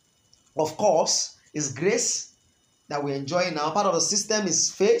systems, of course, is grace that we enjoy now. Part of the system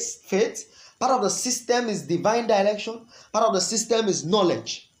is faith. Part of the system is divine direction. Part of the system is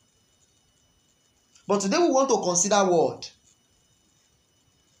knowledge. But today we want to consider word.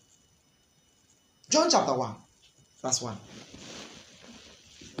 John chapter 1, verse 1.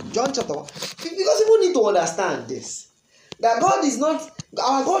 John chapter 1. Because people need to understand this. That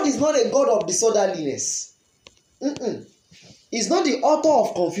our God is not a God of disorderliness. He's not the author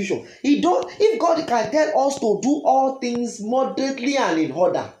of confusion. If God can tell us to do all things moderately and in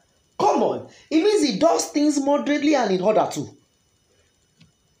order, come on, it means He does things moderately and in order too.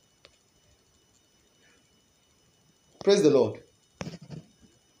 Praise the Lord.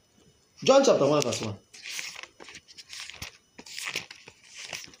 John chapter 1 verse 1.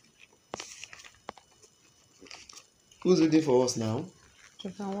 Who's reading for us now?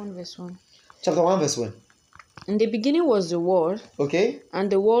 Chapter 1 verse 1. Chapter 1 verse 1. In the beginning was the Word. Okay.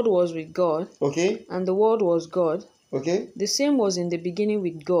 And the Word was with God. Okay. And the Word was God. Okay. The same was in the beginning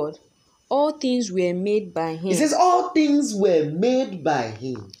with God. All things were made by Him. It says all things were made by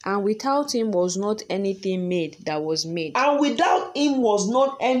Him. And without Him was not anything made that was made. And without Him was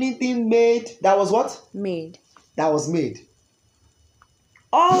not anything made that was what? Made. That was made.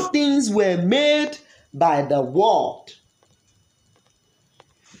 All things were made by the Word.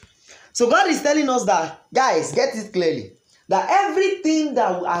 So God is telling us that, guys, get it clearly, that everything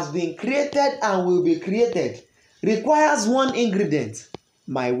that has been created and will be created requires one ingredient,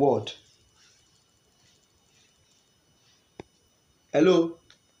 my word. Hello?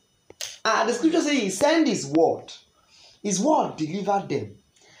 The scripture says He sent His word. His word delivered them.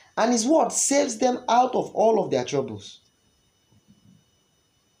 And His word saves them out of all of their troubles.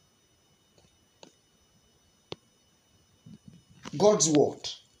 God's word.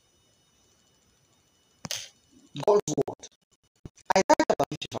 God's word. Isaiah chapter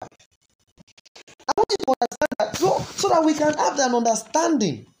 55. I want you to understand that so that we can have an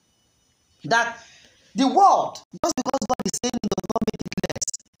understanding that the word, just because God is saying it does not make it less.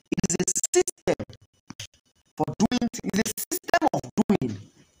 It is a system for doing things. It is a system of doing.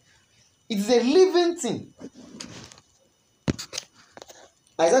 It is a living thing.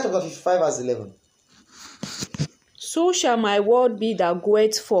 Isaiah chapter 55 verse 11. So shall my word be that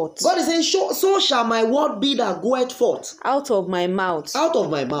goeth forth. God is saying, so shall my word be that goeth forth. Out of my mouth. Out of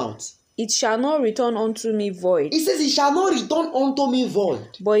my mouth. It shall not return unto me void. He says, it shall not return unto me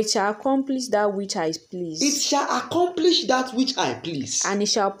void. But it shall accomplish that which I please. It shall accomplish that which I please. And it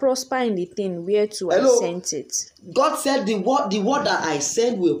shall prosper in the thing whereto I sent it. God said the word that I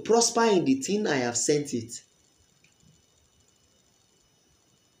send will prosper in the thing I have sent it.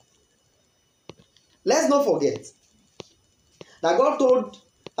 Let's not forget that God told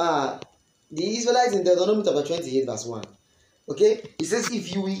the Israelites in Deuteronomy chapter 28 verse 1. Okay? He says,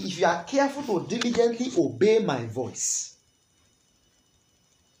 if you are careful to diligently obey my voice.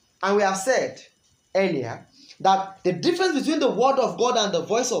 And we have said earlier that the difference between the word of God and the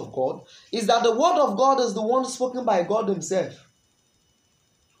voice of God is that the word of God is the one spoken by God Himself.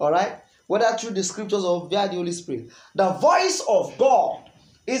 Alright? Whether through the scriptures or via the Holy Spirit. The voice of God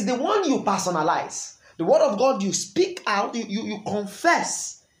is the one you personalize. The word of God you speak out, you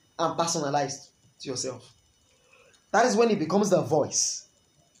confess and personalize to yourself. That is when it becomes the voice.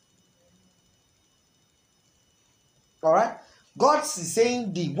 Alright? God is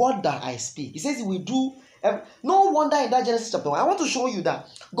saying the word that I speak. He says He will do. No wonder in that Genesis chapter 1. I want to show you that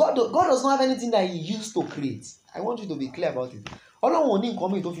God does not have anything that He used to create. I want you to be clear about it.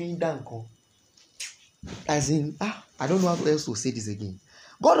 As in, I don't know how else to say this again.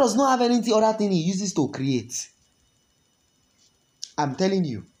 God does not have anything other thing he uses to create. I'm telling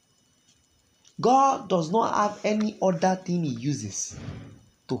you. God does not have any other thing he uses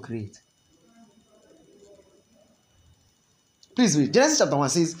to create. Please read. Genesis chapter 1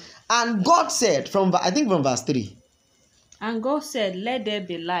 says, and God said, from verse 3. And God said, let there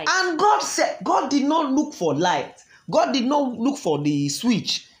be light. And God said, God did not look for light. God did not look for the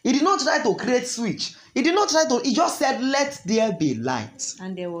switch. He did not try to create switch. He did not try to, he just said, let there be light.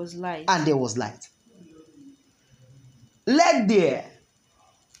 And there was light. And there was light. Let there.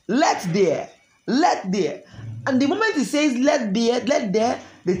 And the moment he says, let there,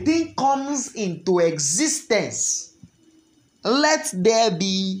 the thing comes into existence. Let there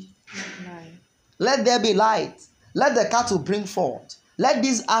be light. Let there be light. Let the cattle bring forth. Let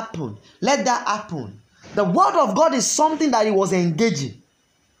this happen. Let that happen. The word of God is something that he was engaging.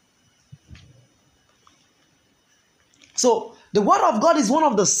 So, the word of God is one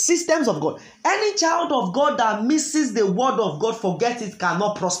of the systems of God. Any child of God that misses the word of God, forget it,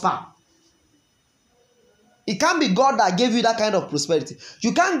 cannot prosper. It can't be God that gave you that kind of prosperity.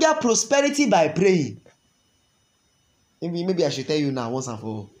 You can't get prosperity by praying. Maybe I should tell you now once and for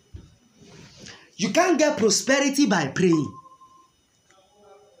all. You can't get prosperity by praying.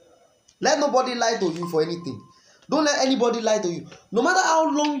 Let nobody lie to you for anything. Don't let anybody lie to you. No matter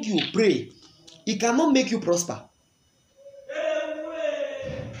how long you pray, it cannot make you prosper.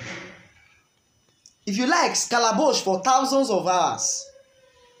 If you like, scalabosh for thousands of hours.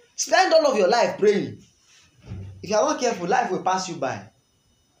 Spend all of your life praying. If you are not careful, life will pass you by.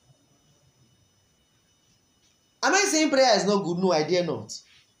 Am I saying prayer is not good? No, I dare not.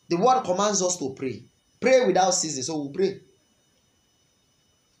 The word commands us to pray. Pray without ceasing, so we'll pray.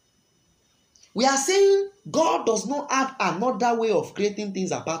 We are saying God does not have another way of creating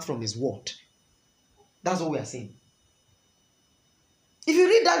things apart from his word. That's what we are saying. If you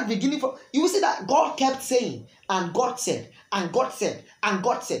read that beginning, you will see that God kept saying, and God said, and God said, and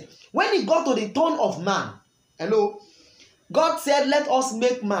God said. When it got to the turn of man, God said, let us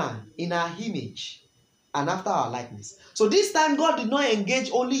make man in our image and after our likeness. So this time God did not engage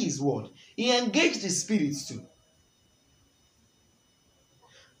only his word. He engaged the spirits too.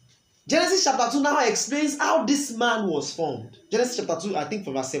 Genesis chapter 2 now explains how this man was formed. Genesis chapter 2, I think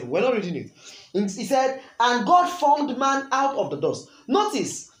from verse 7. We're not reading it. He said, and God formed man out of the dust.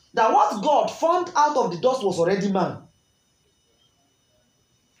 Notice that what God formed out of the dust was already man.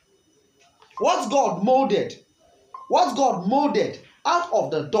 What God molded out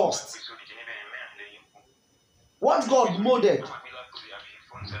of the dust. What God molded.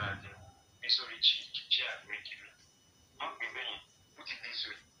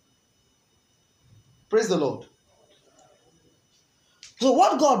 Praise the Lord. So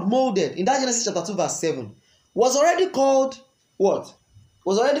what God molded in that Genesis chapter 2 verse 7 was already called what?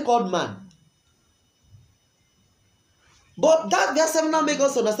 Was already called man. But that verse 7 now makes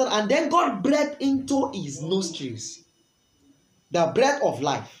us understand, and then God breathed into his nostrils the breath of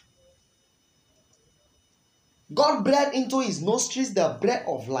life. God breathed into his nostrils the breath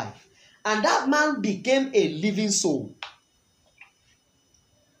of life. And that man became a living soul.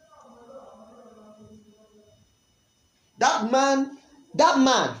 That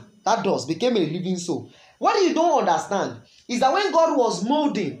dust became a living soul. What you don't understand is that when God was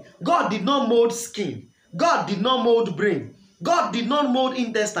molding, God did not mold skin. God did not mold brain. God did not mold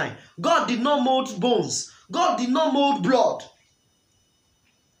intestine. God did not mold bones. God did not mold blood.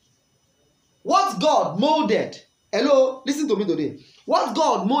 What God molded, listen to me today. What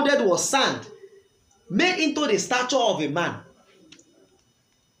God molded was sand, made into the stature of a man.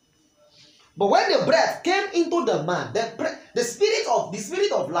 But when the breath came into the man, the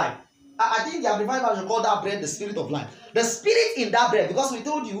spirit of life, I think the Amplified Version call that breath the spirit of life. The spirit in that breath, because we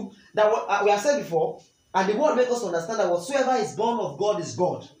told you that what we have said before, and the word makes us understand that whatsoever is born of God is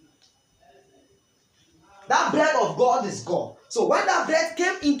God. That breath of God is God. So when that breath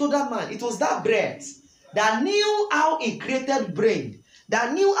came into that man, it was that breath that knew how he created brain,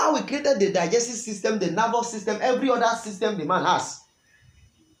 that knew how he created the digestive system, the nervous system, every other system the man has.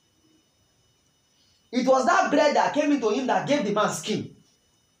 It was that breath that came into him that gave the man skin.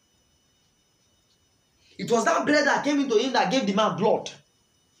 It was that breath that came into him that gave the man blood.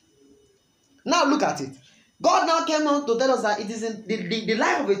 Now look at it. God now came out to tell us that it is in the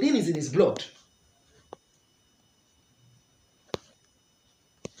life of a thing is in his blood.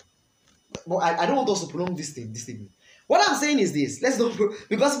 But I don't want us to prolong this thing. What I'm saying is this. Let's not,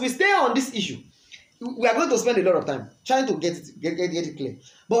 because if we stay on this issue, we are going to spend a lot of time trying to get it clear.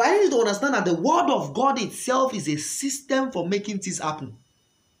 But I need you to understand that the word of God itself is a system for making things happen.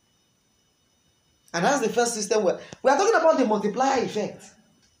 And that's the first system we are talking about, the multiplier effect.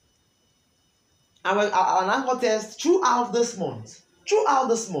 And an anchor test throughout this month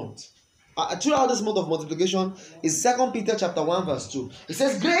of multiplication is 2 Peter chapter 1 verse 2. It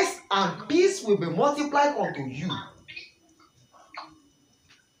says, grace and peace will be multiplied unto you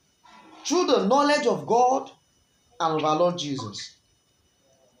through the knowledge of God and of our Lord Jesus.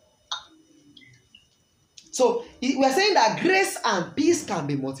 So we are saying that grace and peace can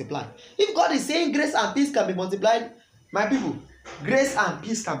be multiplied. If God is saying grace and peace can be multiplied, my people, grace and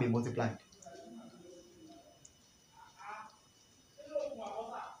peace can be multiplied.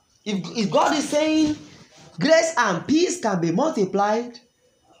 If God is saying grace and peace can be multiplied,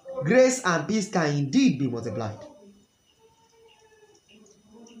 grace and peace can indeed be multiplied.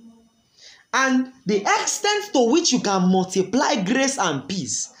 And the extent to which you can multiply grace and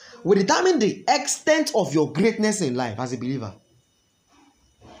peace will determine the extent of your greatness in life as a believer.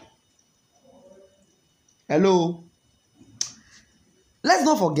 Hello? Let's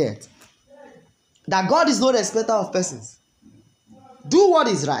not forget that God is no respecter of persons. Do what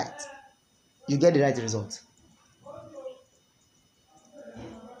is right, you get the right result.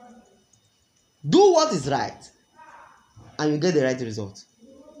 Do what is right, and you get the right result.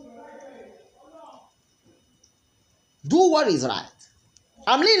 Do what is right.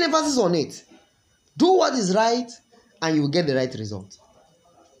 I'm laying emphasis on it. Do what is right, and you will get the right result.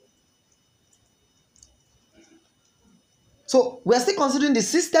 So, we are still considering the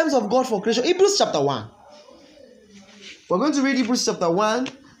systems of God for creation. Hebrews chapter 1. We're going to read Hebrews chapter 1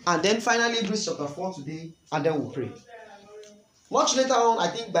 and then finally Hebrews chapter 4 today, and then we'll pray. Much later on, I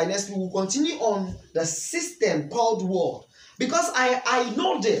think by next week, we'll continue on the system called world. Because I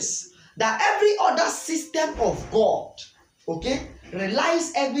know this, that every other system of God, okay,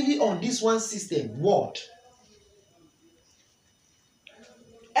 relies heavily on this one system, word.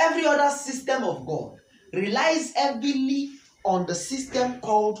 Every other system of God relies heavily on the system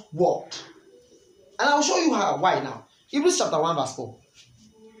called word. And I'll show you why now. Hebrews chapter 1 verse 4.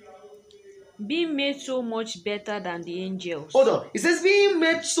 Being made so much better than the angels. Hold on. It says being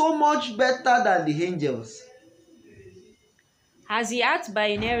made so much better than the angels. As he hath by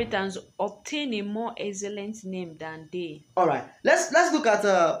inheritance obtained a more excellent name than they. All right. Let's look at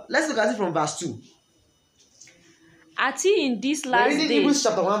it from verse 2. Hath he in these last days. We're reading Hebrews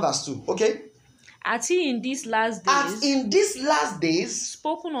chapter 1 verse 2. Okay. Hath he in these last days. As in these last days.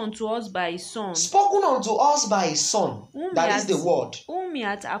 Spoken unto us by his Son. Spoken unto us by his Son. That is the word. Whom he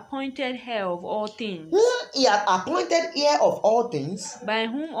hath appointed heir of all things. Whom he hath appointed heir of all things. By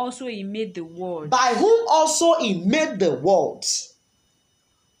whom also he made the world. By whom also he made the world.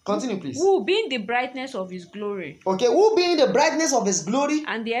 Continue, please. Who being the brightness of his glory. Okay, who being the brightness of his glory.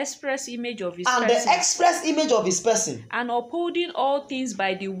 And the express image of his person. And the express image of his person. And upholding all things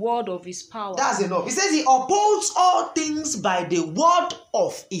by the word of his power. That's enough. He says he upholds all things by the word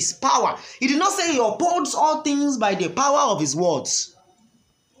of his power. He did not say he upholds all things by the power of his words.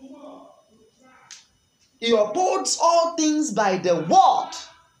 He upholds all things by the word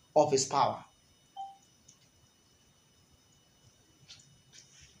of his power.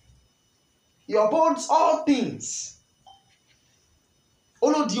 He upholds all things.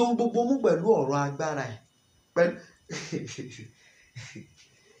 Olódi ohun gbogbo mú pẹ̀lú ọ̀rọ̀ agbára ẹ̀.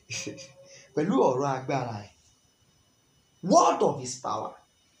 Pẹ̀lú ọ̀rọ̀ agbára ẹ̀. Word of his power.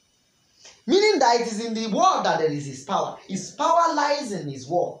 Meaning that it is in the word that there is his power. His power lies in his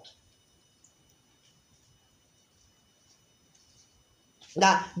word.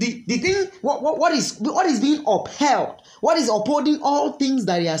 That the thing, what is being upheld, what is upholding all things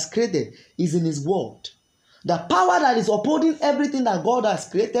that he has created is in his word. The power that is upholding everything that God has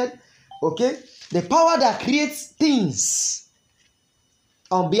created, okay, the power that creates things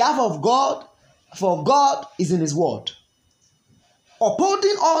on behalf of God, for God, is in his word.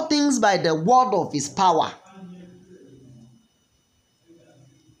 Upholding all things by the word of his power.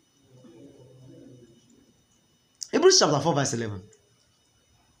 Hebrews chapter 4 verse 11.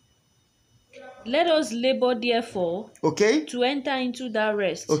 Let us labor therefore, okay, to enter into that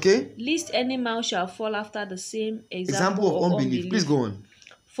rest, okay, lest any man shall fall after the same example of unbelief. Please go on.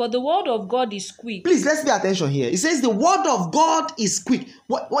 For the word of God is quick. Please, let's pay attention here. It says the word of God is quick.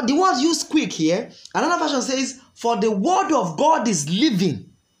 What the word used quick here, another version says, for the word of God is living.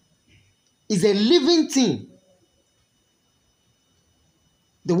 Is a living thing.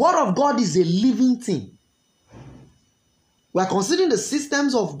 The word of God is a living thing. We are considering the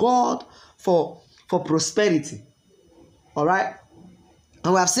systems of God for prosperity. All right?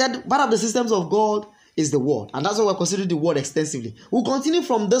 And we have said part of the systems of God is the word. And that's why we're considering the word extensively. We'll continue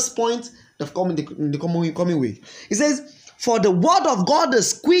from this point in the coming week. It says, for the word of God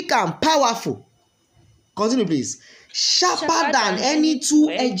is quick and powerful. Continue, please. Sharper than any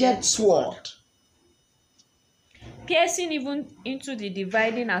two-edged sword. piercing even into the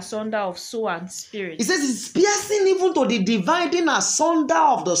dividing asunder of soul and spirit. It says it's piercing even to the dividing asunder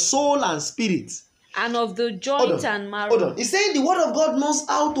of the soul and spirit. And of the joint and marrow. Hold on. It's saying the word of God knows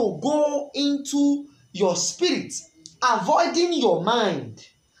how to go into your spirit, avoiding your mind.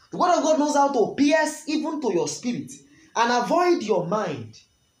 The word of God knows how to pierce even to your spirit and avoid your mind.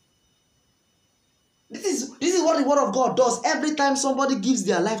 This is what the word of God does every time somebody gives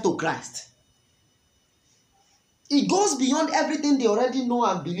their life to Christ. It goes beyond everything they already know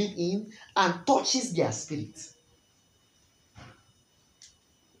and believe in and touches their spirit.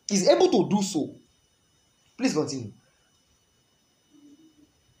 He's able to do so. Please continue.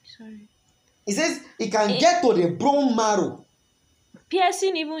 Sorry. It says it can get to the bone marrow.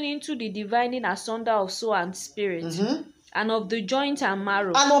 Piercing even into the dividing asunder of soul and spirit. Mm-hmm. And of the joint and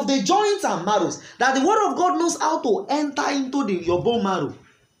marrow. And of the joints and marrows. That the word of God knows how to enter into your bone marrow.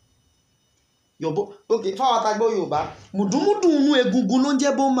 Okay, fáwọn àtàgbọ́ Yorùbá, mùdùmùdù inú egungun ló ń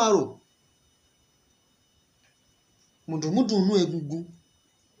jẹ́ bone marrow. Mùdùmùdù inú egungun.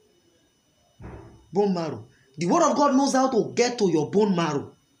 Bone marrow. The word of God knows how to get to your bone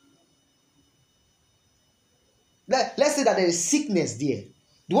marrow. Let's say that there is sickness there.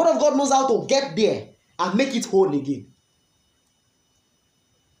 The word of God knows how to get there and make it whole again.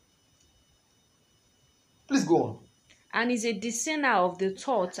 Please go on. And is a discerner of the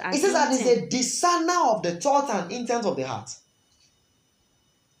thoughts and it says that is a discerner of the thoughts and intents of the heart.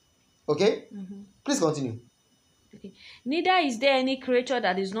 Okay? Mm-hmm. Please continue. Okay. Neither is there any creature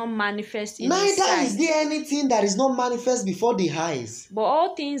that is not manifest in his sight. Neither is there anything that is not manifest before the eyes. But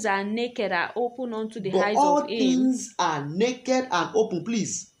all things are naked and open unto the eyes of him. All things are naked and open,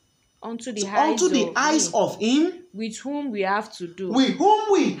 please. Unto the eyes of him. With whom we have to do. With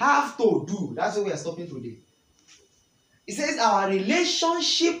whom we have to do. That's what we are stopping today. It says our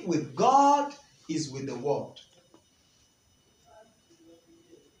relationship with God is with the word.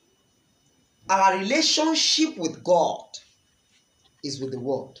 Our relationship with God is with the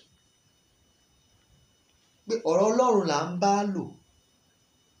word.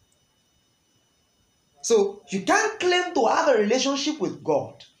 So you can't claim to have a relationship with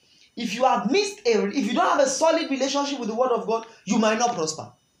God. If you don't have a solid relationship with the word of God, you might not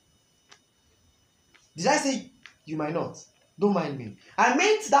prosper. Did I say you might not? Don't mind me. I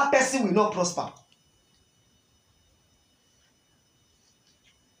meant that person will not prosper.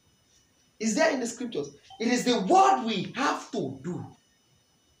 Is there in the scriptures? It is the word we have to do.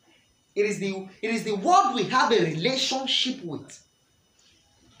 It is the word we have a relationship with.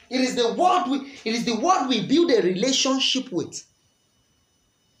 It is the word we build a relationship with.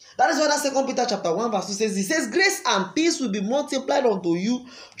 That is why that 2 Peter chapter 1 verse 2 says, it says, grace and peace will be multiplied unto you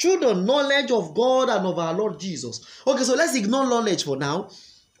through the knowledge of God and of our Lord Jesus. Okay, so let's ignore knowledge for now.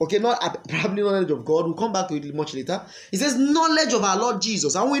 Okay, not probably knowledge of God. We'll come back to it much later. It says knowledge of our Lord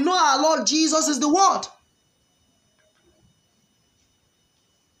Jesus. And we know our Lord Jesus is the word.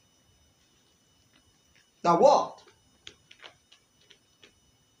 The word.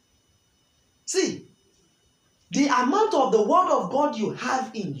 See, the amount of the word of God you have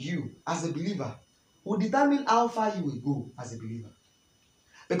in you as a believer will determine how far you will go as a believer.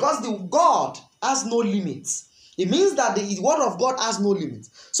 Because the God has no limits. It means that the word of God has no limits.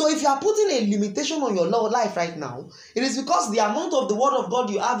 So if you are putting a limitation on your life right now, it is because the amount of the word of God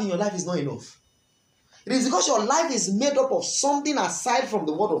you have in your life is not enough. It is because your life is made up of something aside from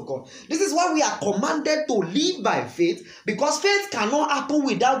the word of God. This is why we are commanded to live by faith, because faith cannot happen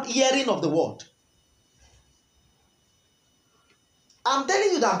without hearing of the word. I'm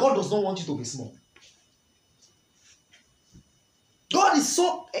telling you that God does not want you to be small. God is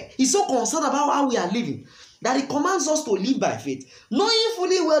so concerned about how we are living that he commands us to live by faith, knowing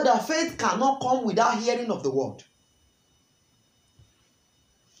fully well that faith cannot come without hearing of the word.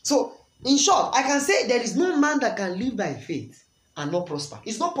 So, in short, I can say there is no man that can live by faith and not prosper.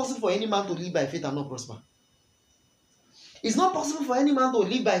 It's not possible for any man to live by faith and not prosper. It's not possible for any man to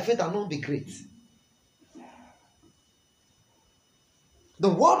live by faith and not be great. The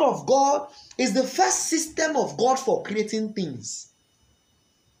word of God is the first system of God for creating things.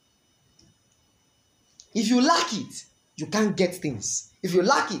 If you lack it, you can't get things. If you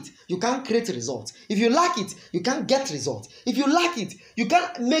lack it, you can't create results. If you lack it, you can't get results. If you lack it, you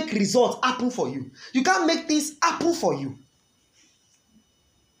can't make results happen for you. You can't make things happen for you.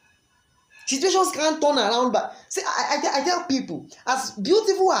 Situations can't turn around, but see, I tell people, as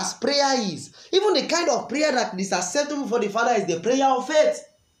beautiful as prayer is, even the kind of prayer that is acceptable for the Father is the prayer of faith.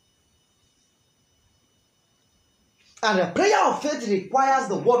 And the prayer of faith requires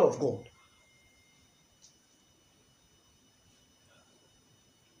the word of God.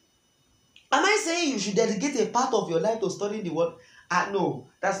 Am I saying you should dedicate a part of your life to studying the word? No,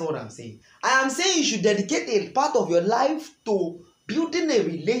 that's not what I'm saying. I am saying you should dedicate a part of your life to building a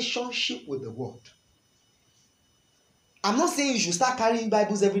relationship with the word. I'm not saying you should start carrying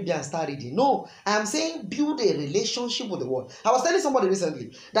Bibles every day and start reading. No, I am saying build a relationship with the word. I was telling somebody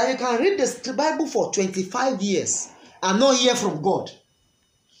recently that you can read the Bible for 25 years and not hear from God.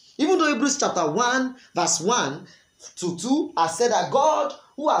 Even though Hebrews chapter 1 verse 1 to 2 has said that God,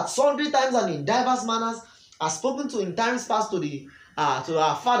 who at sundry times and in diverse manners has spoken to in times past to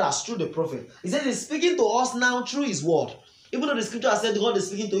our fathers through the prophet. He said he's speaking to us now through his word. Even though the scripture has said God is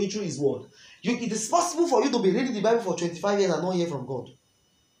speaking to you through his word. It is possible for you to be reading the Bible for 25 years and not hear from God.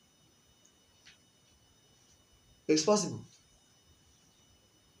 It's possible.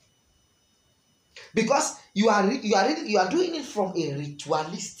 Because you are doing it from a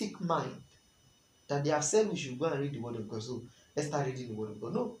ritualistic mind. That they have said we should go and read the word of God. So let's start reading the word of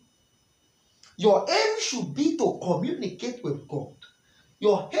God. No. Your aim should be to communicate with God.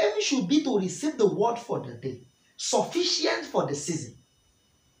 Your aim should be to receive the word for the day. Sufficient for the season.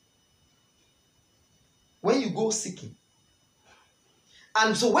 When you go seeking.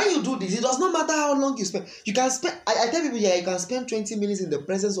 And so when you do this, it does not matter how long you spend. You can spend, I tell people here, you can spend 20 minutes in the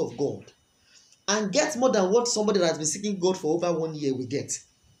presence of God and get more than what somebody that has been seeking God for over 1 year will get.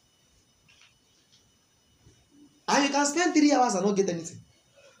 And you can spend 3 hours and not get anything.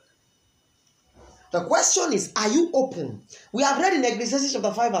 The question is, are you open? We have read in Ecclesiastes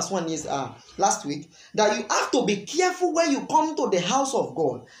chapter 5 verse 1 last week that you have to be careful when you come to the house of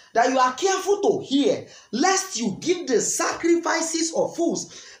God. That you are careful to hear, lest you give the sacrifices of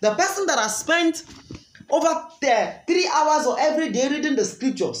fools. The person that has spent over 3 hours or every day reading the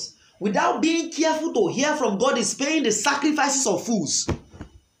scriptures without being careful to hear from God is paying the sacrifices of fools.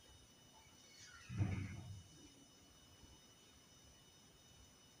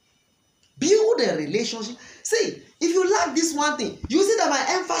 Build a relationship. See, if you lack this one thing, you see that my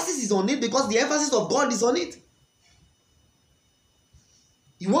emphasis is on it because the emphasis of God is on it.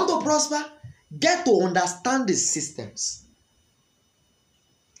 You want to prosper? Get to understand the systems.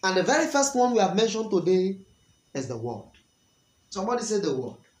 And the very first one we have mentioned today is the word. Somebody say the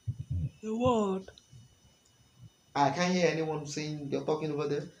word. The word. I can't hear anyone saying they're talking over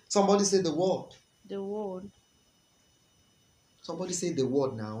there. Somebody say the word. The word. Somebody say the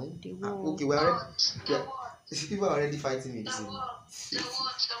word now. The word. Okay, people are already fighting me. The word.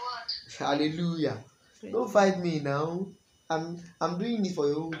 Hallelujah. Don't fight me now. I'm doing it for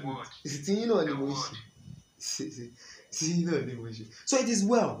your own good. So it is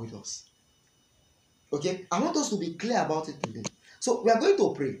well with us. Okay, I want us to be clear about it today. So we are going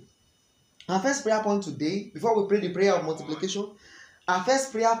to pray. Our first prayer point today, before we pray the prayer of multiplication, our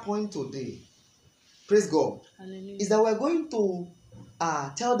first prayer point today, praise God, Hallelujah, is that we are going to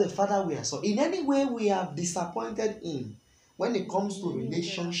tell the Father we are sorry. In any way we have disappointed Him when it comes to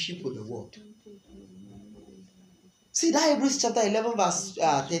relationship with the Word. See, that Hebrews chapter 11 verse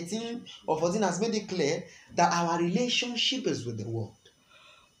 13 or 14 has made it clear that our relationship is with the Word.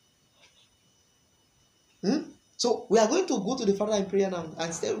 So we are going to go to the Father in prayer now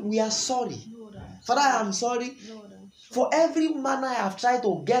and say, we are sorry. Father, I am sorry for every manner I have tried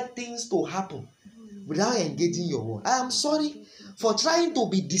to get things to happen without engaging your word. I am sorry for trying to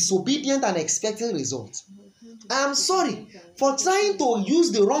be disobedient and expecting results. I am sorry for trying to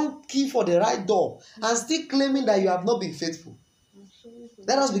use the wrong key for the right door and still claiming that you have not been faithful.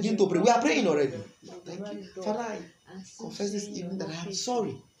 Let us begin to pray. We are praying already. Thank you. Father, I confess this evening that I am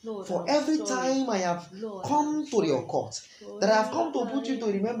sorry for every time I have come to your court, that I have come to put you to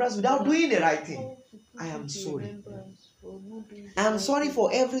remembrance without doing the right thing. I am sorry. I am sorry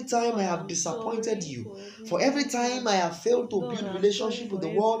for every time I have disappointed you, for every time I have failed to build relationship with the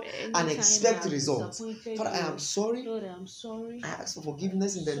world and expect results. Father, I am sorry. I ask for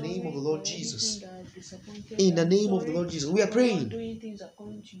forgiveness in the name of the Lord Jesus. In the name of the Lord Jesus. We are praying.